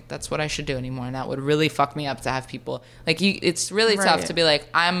don't think that's what I should do anymore. And that would really fuck me up to have people like you. It's really tough to be like,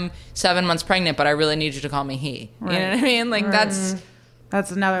 I'm 7 months pregnant, but I really need you to call me he. Right. You know what I mean? Like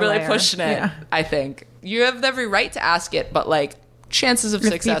that's another really layer. Pushing it. Yeah. I think you have every right to ask it, but like chances of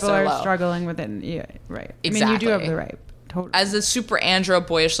success are low. People are struggling with it. Yeah, right. Exactly. I mean, you do have the right. Totally. As a super andro,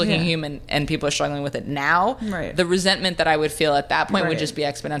 boyish looking human, and people are struggling with it now, the resentment that I would feel at that point would just be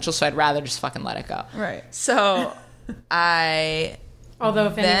exponential. So I'd rather just fucking let it go. Right. So Although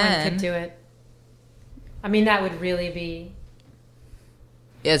if anyone could do it, I mean, that would really be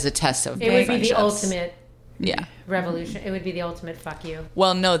as a test of it would be the ultimate Yeah. revolution. It would be the ultimate fuck you.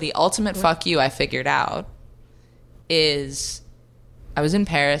 Well, no, the ultimate fuck you I figured out is I was in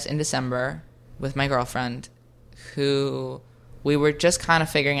Paris in December with my girlfriend who we were just kind of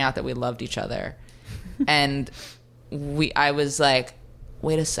figuring out that we loved each other. And I was like,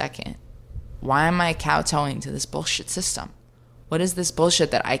 wait a second. Why am I kowtowing to this bullshit system? What is this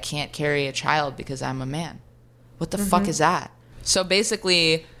bullshit that I can't carry a child because I'm a man? What the fuck is that? So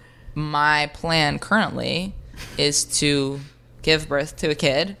basically, my plan currently is to give birth to a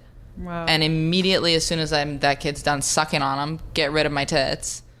kid. Wow. And immediately, as soon as that kid's done sucking on him, get rid of my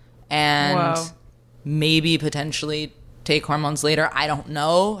tits. And maybe potentially take hormones later. I don't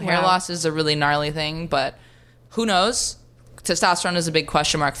know. Hair loss is a really gnarly thing, but who knows? Testosterone is a big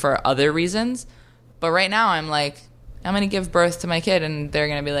question mark for other reasons. But right now, I'm like, I'm going to give birth to my kid, and they're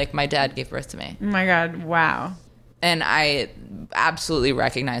going to be like, my dad gave birth to me. Oh my God, wow. And I absolutely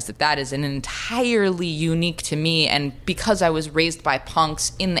recognize that is an entirely unique to me. And because I was raised by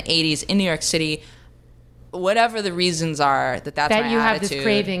punks in the 80s in New York City, whatever the reasons are, that's my attitude. That you have this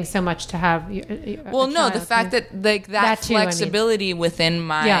craving so much to have well, no, the fact that like that too, flexibility within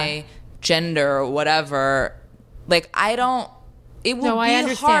my gender or whatever, like I don't, it will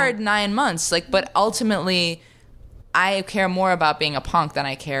be hard 9 months. Like, but ultimately I care more about being a punk than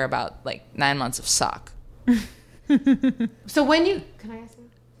I care about like 9 months of suck. So when you, can I ask you?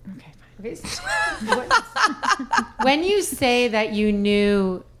 Okay, fine. Okay. When you say that you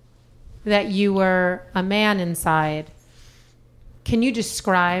knew that you were a man inside, can you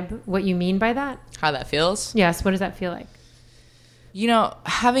describe what you mean by that? How that feels? Yes. What does that feel like? You know,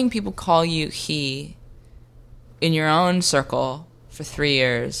 having people call you he in your own circle for 3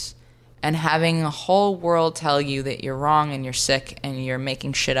 years and having a whole world tell you that you're wrong and you're sick and you're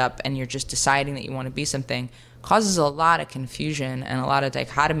making shit up and you're just deciding that you want to be something causes a lot of confusion and a lot of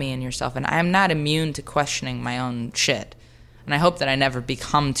dichotomy in yourself. And I am not immune to questioning my own shit. And I hope that I never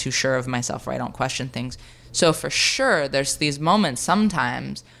become too sure of myself where I don't question things. So for sure, there's these moments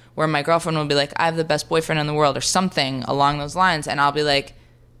sometimes where my girlfriend will be like, I have the best boyfriend in the world or something along those lines. And I'll be like,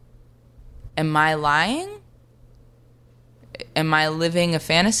 am I lying? Am I living a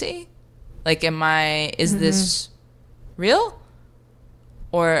fantasy? Like, is this real?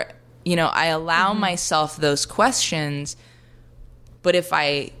 Or, you know, I allow myself those questions, but if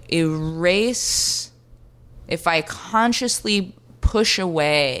I consciously push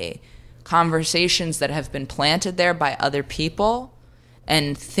away conversations that have been planted there by other people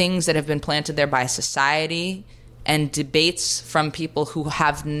and things that have been planted there by society and debates from people who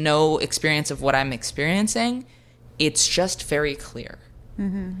have no experience of what I'm experiencing, it's just very clear.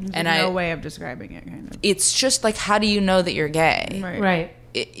 Mm-hmm. And no way of describing it, kind of. It's just like, how do you know that you're gay? Right.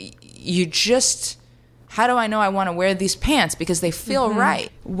 How do I know I want to wear these pants? Because they feel right.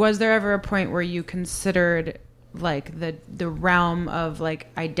 Was there ever a point where you considered like the realm of like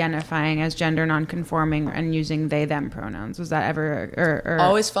identifying as gender nonconforming and using they them pronouns? Was that ever or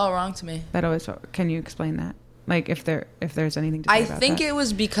always felt wrong to me? That always felt. Can you explain that? Like if there's anything to say about that? I think it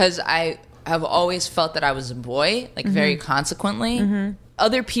was because I have always felt that I was a boy, like very consequently.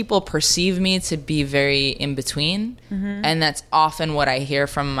 Other people perceive me to be very in between, and that's often what I hear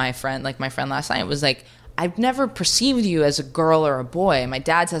from my friend. Like my friend last night was like, I've never perceived you as a girl or a boy. My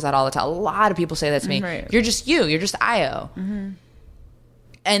dad says that all the time. A lot of people say that to me. Right. You're just you. You're just Io.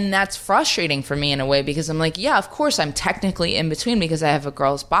 And that's frustrating for me in a way because I'm like, yeah, of course I'm technically in between because I have a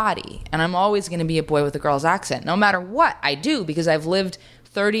girl's body. And I'm always going to be a boy with a girl's accent no matter what I do because I've lived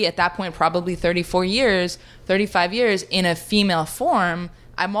 30, at that point, probably 34 years, 35 years in a female form.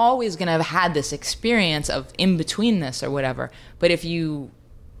 I'm always going to have had this experience of in-betweenness or whatever. But if you,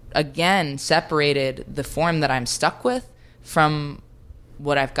 again, separated the form that I'm stuck with from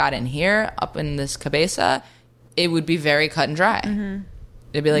what I've got in here, up in this cabeza, it would be very cut and dry.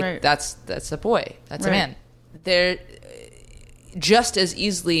 It'd be like, that's a boy. That's a man. just as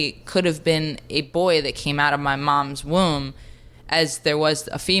easily could have been a boy that came out of my mom's womb as there was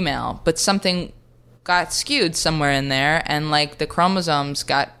a female, but something got skewed somewhere in there, and like the chromosomes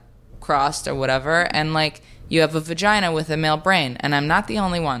got crossed or whatever, and like you have a vagina with a male brain, and I'm not the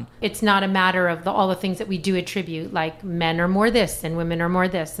only one. It's not a matter of all the things that we do attribute, like men are more this and women are more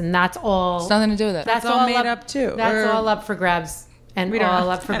this, and that's all. It's nothing to do with it. That's all made up too. That's all up for grabs. And all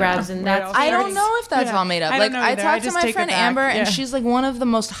up for grabs, and that's. I don't know if that's all made up. Like I talked to my friend Amber, and she's like one of the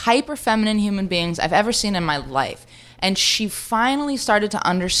most hyper feminine human beings I've ever seen in my life. And she finally started to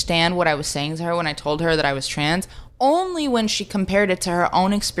understand what I was saying to her when I told her that I was trans, only when she compared it to her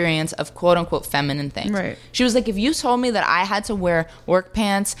own experience of quote unquote feminine things. Right. She was like, if you told me that I had to wear work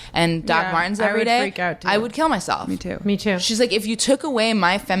pants and Doc Martens every day, freak out too. I would kill myself. Me too. Me too. She's like, if you took away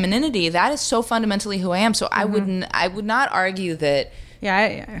my femininity, that is so fundamentally who I am. So I would not argue that.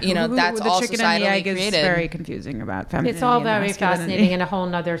 Yeah, that's the all chicken and the egg created. Is very confusing about femininity. It's all very fascinating and a whole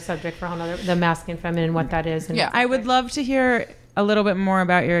nother subject for the masculine, feminine, what that is. And yeah, I would love to hear a little bit more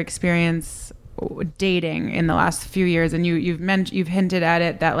about your experience dating in the last few years. And you've hinted at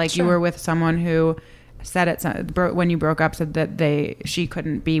it that like you were with someone who said when you broke up said that she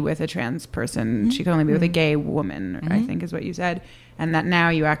couldn't be with a trans person. She could only be with a gay woman. I think is what you said. And that now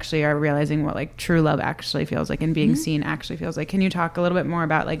you actually are realizing what like true love actually feels like and being seen actually feels like. Can you talk a little bit more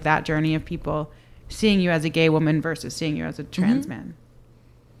about like that journey of people seeing you as a gay woman versus seeing you as a trans man?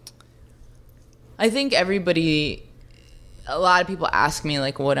 I think a lot of people ask me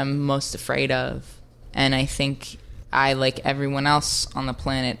like what I'm most afraid of. And I think I, like everyone else on the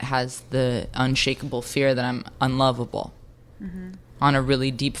planet, has the unshakable fear that I'm unlovable on a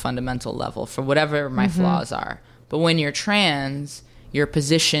really deep fundamental level for whatever my flaws are. But when you're trans, you're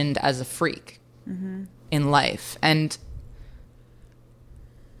positioned as a freak in life. And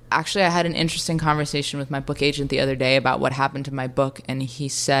actually, I had an interesting conversation with my book agent the other day about what happened to my book. And he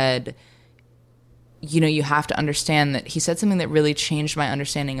said, you have to understand that he said something that really changed my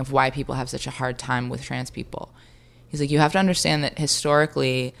understanding of why people have such a hard time with trans people. He's like, you have to understand that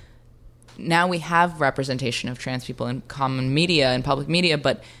historically, now we have representation of trans people in common media and public media,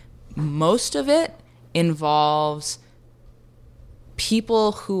 but most of it involves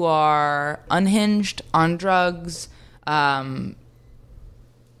people who are unhinged, on drugs,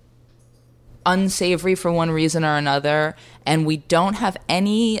 unsavory for one reason or another, and we don't have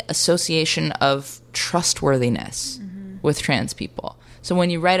any association of trustworthiness with trans people. So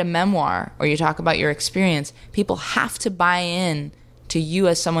when you write a memoir or you talk about your experience, people have to buy in to you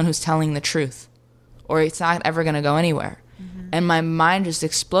as someone who's telling the truth, or it's not ever going to go anywhere. And my mind just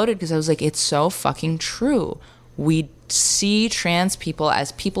exploded because I was like, it's so fucking true. We see trans people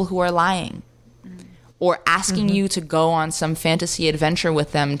as people who are lying or asking you to go on some fantasy adventure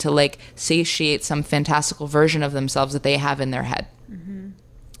with them to like satiate some fantastical version of themselves that they have in their head.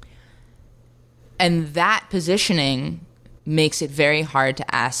 And that positioning makes it very hard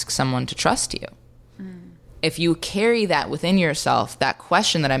to ask someone to trust you. If you carry that within yourself, that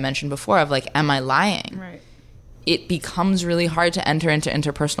question that I mentioned before of like, am I lying? Right. It becomes really hard to enter into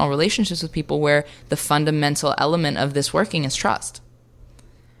interpersonal relationships with people where the fundamental element of this working is trust.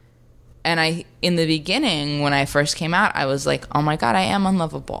 And in the beginning, when I first came out, I was like, oh my God, I am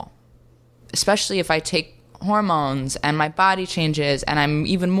unlovable. Especially if I take hormones and my body changes and I'm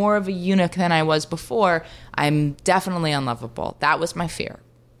even more of a eunuch than I was before, I'm definitely unlovable. That was my fear.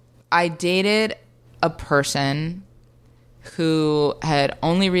 I dated a person who had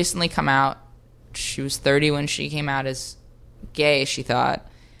only recently come out. She was 30 when she came out as gay, she thought.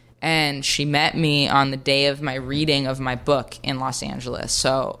 And she met me on the day of my reading of my book in Los Angeles.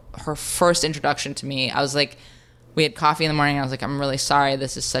 So her first introduction to me, I was like, we had coffee in the morning. I was like, I'm really sorry.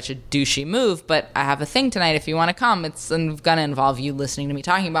 This is such a douchey move, but I have a thing tonight. If you want to come, it's going to involve you listening to me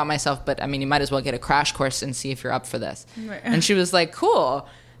talking about myself. But I mean, you might as well get a crash course and see if you're up for this. Right. And she was like, cool.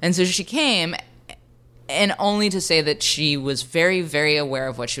 And so she came, and only to say that she was very, very aware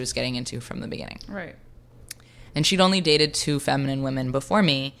of what she was getting into from the beginning. Right. And she'd only dated 2 feminine women before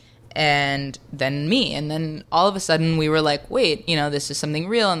me, and then me. And then all of a sudden we were like, wait, this is something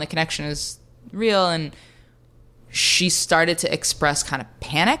real and the connection is real. And she started to express kind of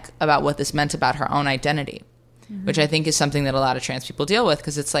panic about what this meant about her own identity, which I think is something that a lot of trans people deal with.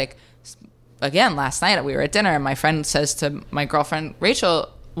 Because it's like, again, last night we were at dinner and my friend says to my girlfriend, Rachel,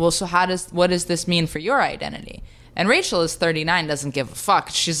 well, so what does this mean for your identity? And Rachel is 39, doesn't give a fuck.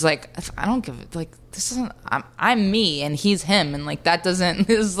 She's like, I don't give it. Like, this isn't. I'm me, and he's him, and like that doesn't.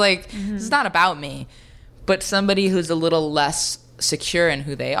 This is like this is not about me. But somebody who's a little less secure in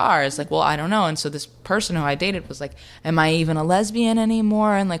who they are is like, well, I don't know. And so this person who I dated was like, am I even a lesbian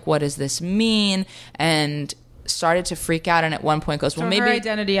anymore? And like, what does this mean? And started to freak out, and at one point goes, well, so maybe her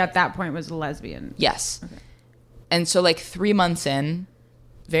identity at that point was a lesbian. Yes. Okay. And so like 3 months in,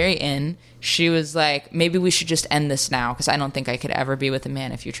 she was like, maybe we should just end this now, because I don't think I could ever be with a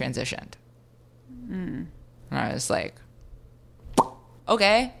man if you transitioned. And I was like,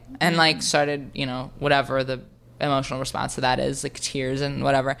 okay. And like started, you know, whatever the emotional response to that is, like tears and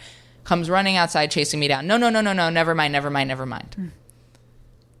whatever, comes running outside chasing me down. No, never mind. I'm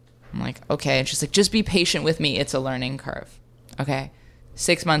like, okay. And she's like, just be patient with me, it's a learning curve. Okay.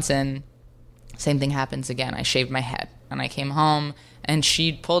 6 months in, same thing happens again. I shaved my head and I came home, and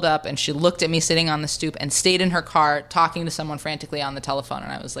she pulled up and she looked at me sitting on the stoop and stayed in her car talking to someone frantically on the telephone.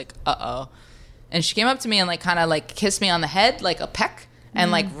 And I was like, uh-oh. And she came up to me and like kind of like kissed me on the head, like a peck, and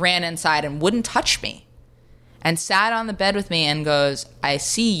like ran inside and wouldn't touch me, and sat on the bed with me and goes, I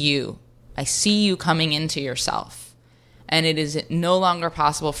see you coming into yourself, and it is no longer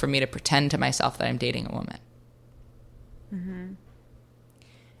possible for me to pretend to myself that I'm dating a woman.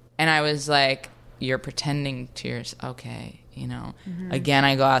 And I was like, you're pretending to yourself. Okay. You know, again,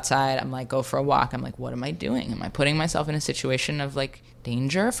 I go outside, I'm like, go for a walk. I'm like, what am I doing? Am I putting myself in a situation of like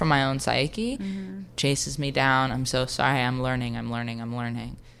danger for my own psyche? Chases me down. I'm so sorry. I'm learning.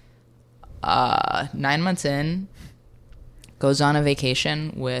 9 months in, goes on a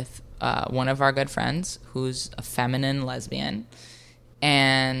vacation with one of our good friends who's a feminine lesbian.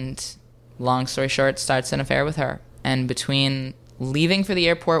 And long story short, starts an affair with her. And between leaving for the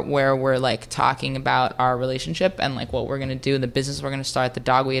airport, where we're like talking about our relationship and like what we're going to do, the business we're going to start, the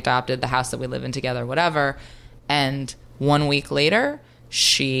dog we adopted, the house that we live in together, whatever. And 1 week later,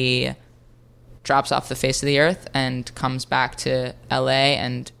 she drops off the face of the earth and comes back to LA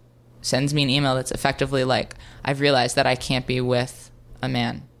and sends me an email that's effectively like, I've realized that I can't be with a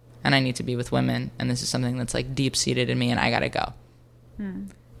man and I need to be with women. And this is something that's like deep seated in me, and I got to go.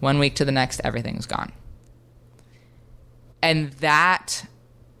 1 week to the next, everything's gone. And that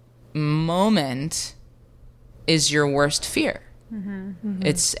moment is your worst fear.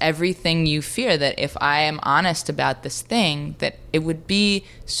 It's everything you fear, that if I am honest about this thing, that it would be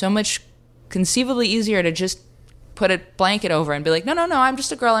so much conceivably easier to just put a blanket over and be like, no, I'm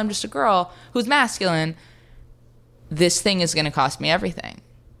just a girl who's masculine. This thing is going to cost me everything.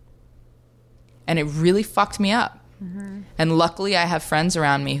 And it really fucked me up. And luckily I have friends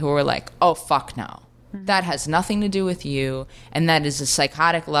around me who are like, oh, fuck no. That has nothing to do with you, and that is a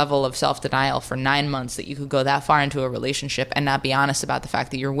psychotic level of self-denial for 9 months that you could go that far into a relationship and not be honest about the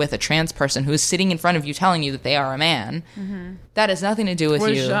fact that you're with a trans person who is sitting in front of you telling you that they are a man. That has nothing to do with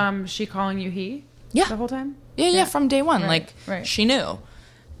you. Was she calling you he? Yeah. The whole time? Yeah, from day one. Right, she knew.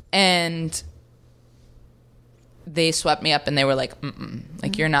 And they swept me up and they were like,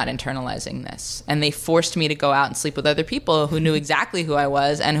 like, you're not internalizing this. And they forced me to go out and sleep with other people who knew exactly who I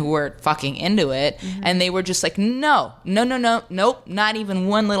was and who were fucking into it. And they were just like, nope, not even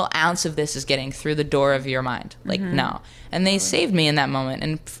one little ounce of this is getting through the door of your mind. Like, no. And they saved me in that moment.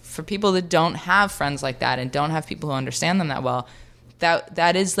 And for people that don't have friends like that and don't have people who understand them that well,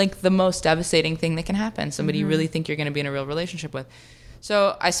 that is like the most devastating thing that can happen. Somebody you really think you're going to be in a real relationship with.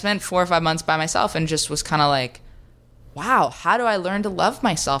 So I spent 4 or 5 months by myself and just was kind of like, wow, how do I learn to love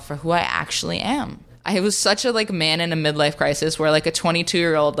myself for who I actually am? I was such a like man in a midlife crisis where like a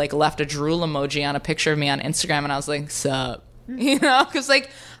 22-year-old like left a drool emoji on a picture of me on Instagram, and I was like, sup? You know, because like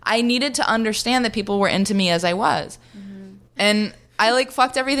I needed to understand that people were into me as I was. And I like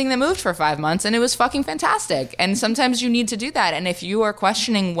fucked everything that moved for 5 months, and it was fucking fantastic. And sometimes you need to do that. And if you are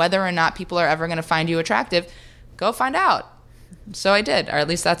questioning whether or not people are ever going to find you attractive, go find out. So I did, or at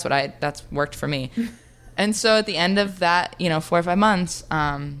least that's worked for me. And so at the end of that, 4 or 5 months,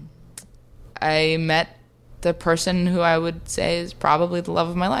 I met the person who I would say is probably the love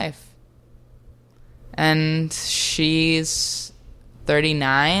of my life. And she's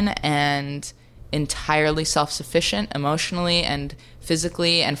 39 and entirely self-sufficient emotionally and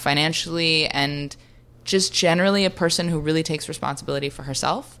physically and financially, and just generally a person who really takes responsibility for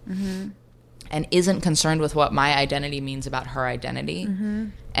herself. And isn't concerned with what my identity means about her identity,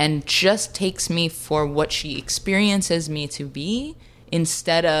 and just takes me for what she experiences me to be,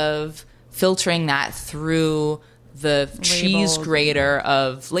 instead of filtering that through the cheese grater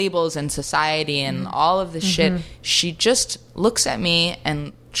of labels and society and all of this shit. She just looks at me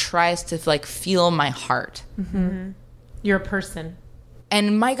and tries to like feel my heart. You're a person.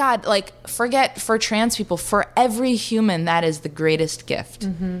 And my God, like, forget for trans people, for every human, that is the greatest gift,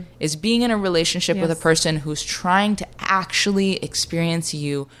 is being in a relationship with a person who's trying to actually experience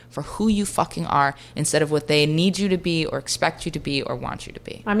you for who you fucking are, instead of what they need you to be or expect you to be or want you to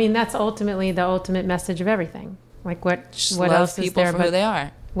be. I mean, that's ultimately the ultimate message of everything. Like what Just what love else is people there? for But who they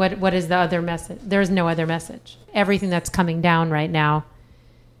are. what is the other message? There's no other message. Everything that's coming down right now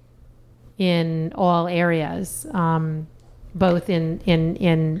in all areas, both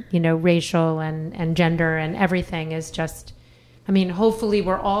in racial and gender and everything is just, I mean, hopefully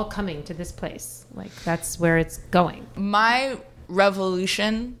we're all coming to this place. Like that's where it's going. My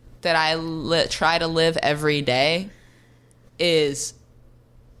revolution that I try to live every day is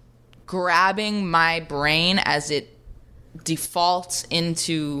grabbing my brain as it defaults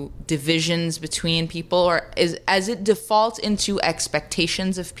into divisions between people, or as it defaults into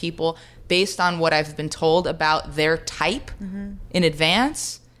expectations of people based on what I've been told about their type in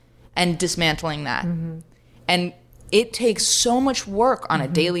advance, and dismantling that. And it takes so much work on a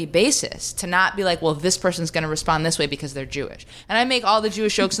daily basis to not be like, well, this person's going to respond this way because they're Jewish. And I make all the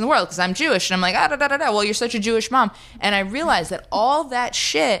Jewish jokes in the world because I'm Jewish. And I'm like, well, you're such a Jewish mom. And I realize that all that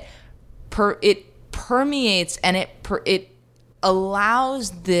shit, it permeates, and it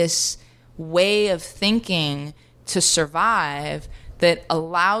allows this way of thinking to survive that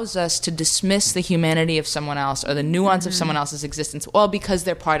allows us to dismiss the humanity of someone else or the nuance of someone else's existence, well, because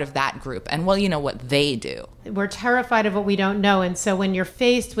they're part of that group. And, well, you know what they do. We're terrified of what we don't know. And so when you're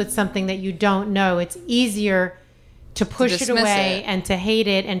faced with something that you don't know, it's easier to push it away and to hate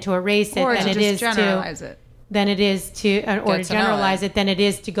it and to erase it or than to it just is generalize it. than it is to or to generalize it than it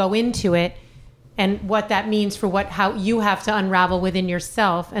is to go into it, and what that means for how you have to unravel within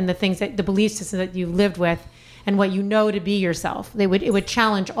yourself and the things that the belief system that you lived with and what you know to be yourself. It would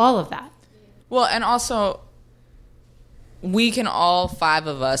challenge all of that. Well, and also, we can all 5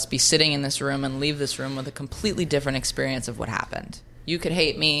 of us be sitting in this room and leave this room with a completely different experience of what happened. You could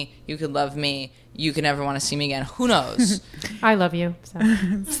hate me, you could love me, you could never want to see me again. Who knows? I love you. So.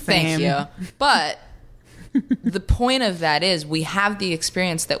 Thank you. But the point of that is we have the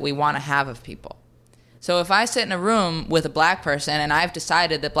experience that we want to have of people. So if I sit in a room with a black person and I've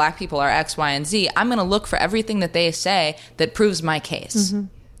decided that black people are X, Y, and Z, I'm going to look for everything that they say that proves my case.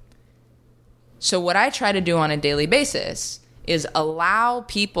 So what I try to do on a daily basis is allow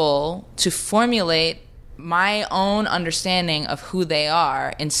people to formulate my own understanding of who they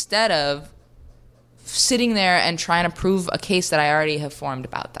are instead of sitting there and trying to prove a case that I already have formed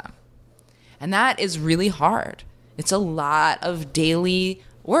about them. And that is really hard. It's a lot of daily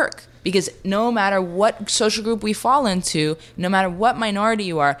work. Because no matter what social group we fall into, no matter what minority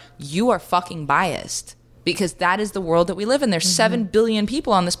you are fucking biased. Because that is the world that we live in. There's 7 billion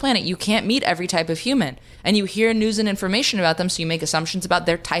people on this planet. You can't meet every type of human. And you hear news and information about them, so you make assumptions about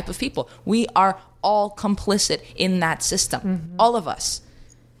their type of people. We are all complicit in that system. All of us.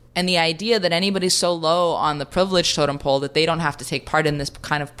 And the idea that anybody's so low on the privilege totem pole that they don't have to take part in this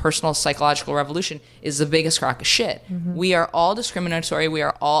kind of personal psychological revolution is the biggest crock of shit. We are all discriminatory. We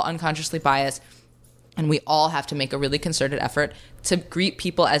are all unconsciously biased. And we all have to make a really concerted effort to greet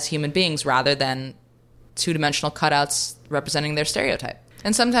people as human beings rather than two-dimensional cutouts representing their stereotype.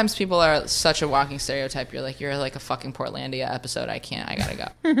 And sometimes people are such a walking stereotype. You're like a fucking Portlandia episode. I gotta go.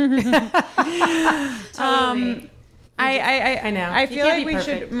 Totally. I know. I feel like we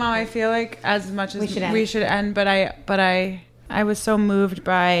should, Mom. I feel like as much as we should end, but I was so moved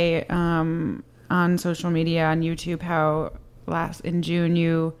by on social media, on YouTube, how in June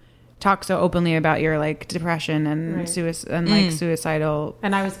you talk so openly about your like depression and suicide and like suicidal.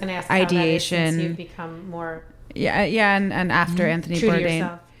 And I was going to ask ideation. How that is since you've become more and after Anthony true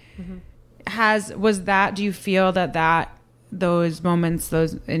Bourdain do you feel that those moments,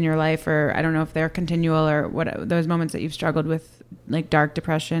 those in your life, or I don't know if they're continual or what, those moments that you've struggled with, like dark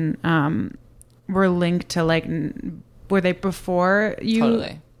depression, were linked to like, were they before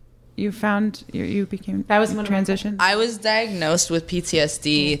you found you became that was transition? I was diagnosed with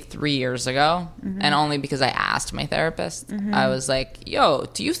PTSD 3 years ago, and only because I asked my therapist. I was like, yo,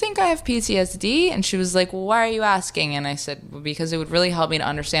 do you think I have PTSD? And she was like, well, why are you asking? And I said, well, because it would really help me to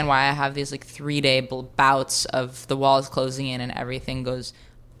understand why I have these like 3-day bouts of the walls closing in and everything goes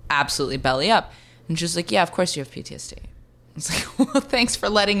absolutely belly up. And she was like, yeah, of course you have PTSD. I was like, well, thanks for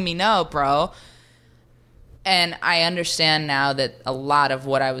letting me know, bro. And I understand now that a lot of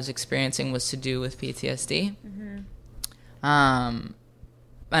what I was experiencing was to do with PTSD. And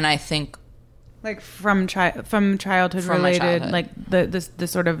I think, like from childhood related, like the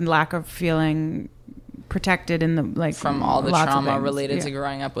sort of lack of feeling protected in the like from all the trauma related to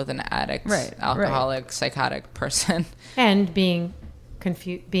growing up with an addict, alcoholic, psychotic person, and being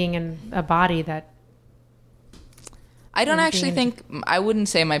being in a body that. I don't actually think, I wouldn't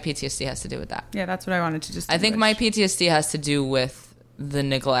say my PTSD has to do with that. Yeah, that's what I wanted to just I think my PTSD has to do with the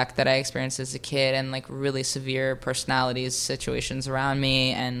neglect that I experienced as a kid and like really severe personalities, situations around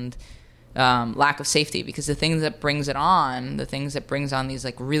me, and lack of safety, because the things that brings on these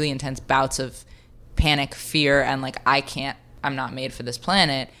like really intense bouts of panic, fear, and like I'm not made for this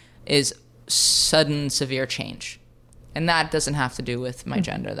planet, is sudden severe change. And that doesn't have to do with my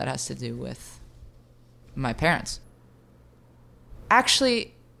gender. That has to do with my parents.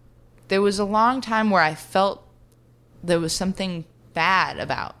 Actually, there was a long time where I felt there was something bad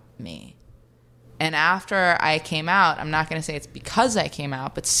about me. And after I came out, I'm not going to say it's because I came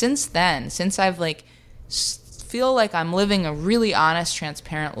out, but since then, since I've like feel like I'm living a really honest,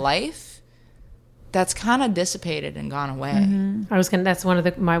 transparent life, that's kind of dissipated and gone away. Mm-hmm. That's one of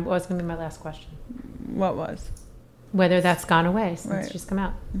what was going to be my last question. What was? Whether that's gone away since she's come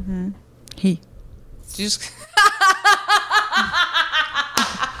out. Mm-hmm. Just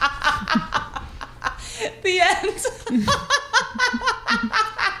the end.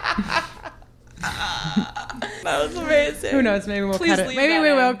 That was amazing. Who knows? Maybe we'll cut it. Maybe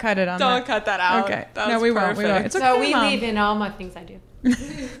we will cut it on. Don't cut that out. Okay. That no, we won't. It's okay, so we Mom. leave in all my things I do.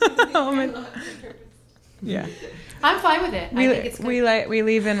 Yeah. I'm fine with it. I think it's good. We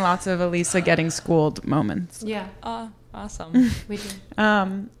leave in lots of Elisa getting schooled moments. Yeah. Awesome. We do.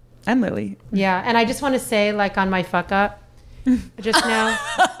 And Lily. Yeah, and I just want to say, like, on my fuck up just now.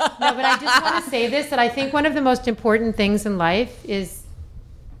 No, but I just want to say this, that I think one of the most important things in life is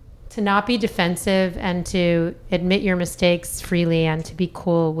to not be defensive and to admit your mistakes freely and to be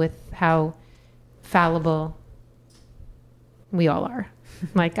cool with how fallible we all are.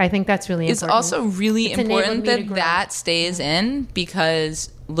 Like, I think that's really important. It's also really important that stays in,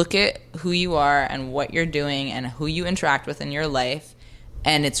 because look at who you are and what you're doing and who you interact with in your life.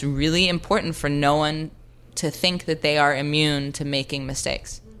 And it's really important for no one to think that they are immune to making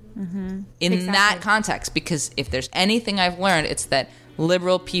mistakes in that context. Because if there's anything I've learned, it's that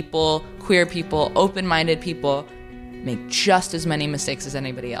liberal people, queer people, open-minded people make just as many mistakes as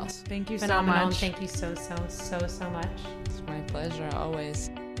anybody else. Thank you Phenomenal. so much. Thank you so much. It's my pleasure, always.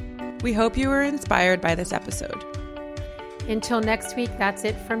 We hope you were inspired by this episode. Until next week, that's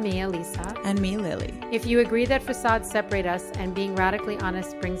it from me, Elisa. And me, Lily. If you agree that facades separate us and being radically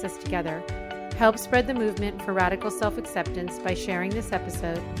honest brings us together, help spread the movement for radical self-acceptance by sharing this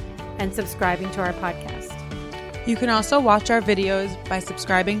episode and subscribing to our podcast. You can also watch our videos by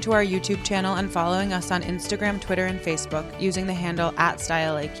subscribing to our YouTube channel and following us on Instagram, Twitter, and Facebook using the handle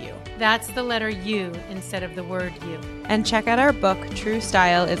 @StyleIQ. That's the letter U instead of the word you. And check out our book, True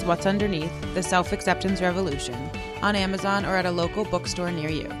Style is What's Underneath, The Self-Acceptance Revolution, on Amazon or at a local bookstore near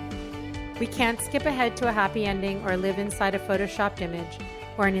you. We can't skip ahead to a happy ending or live inside a photoshopped image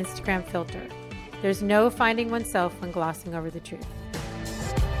or an Instagram filter. There's no finding oneself when glossing over the truth.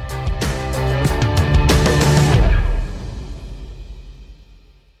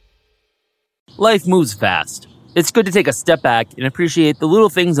 Life moves fast. It's good to take a step back and appreciate the little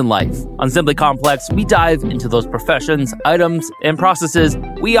things in life. On Simply Complex, we dive into those professions, items, and processes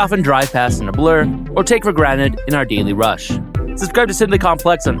we often drive past in a blur or take for granted in our daily rush. Subscribe to Simply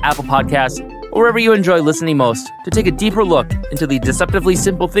Complex on Apple Podcasts or wherever you enjoy listening most to take a deeper look into the deceptively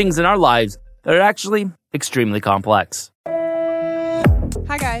simple things in our lives that are actually extremely complex.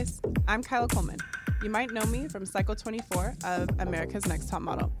 Hi guys, I'm Kyla Coleman. You might know me from Cycle 24 of America's Next Top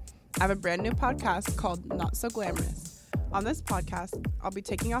Model. I have a brand new podcast called Not So Glamorous. On this podcast, I'll be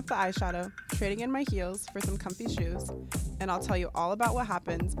taking off the eyeshadow, trading in my heels for some comfy shoes, and I'll tell you all about what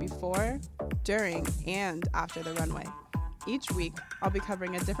happens before, during, and after the runway. Each week, I'll be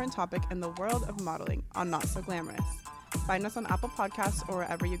covering a different topic in the world of modeling on Not So Glamorous. Find us on Apple Podcasts or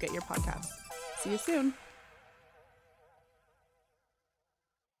wherever you get your podcasts. See you soon.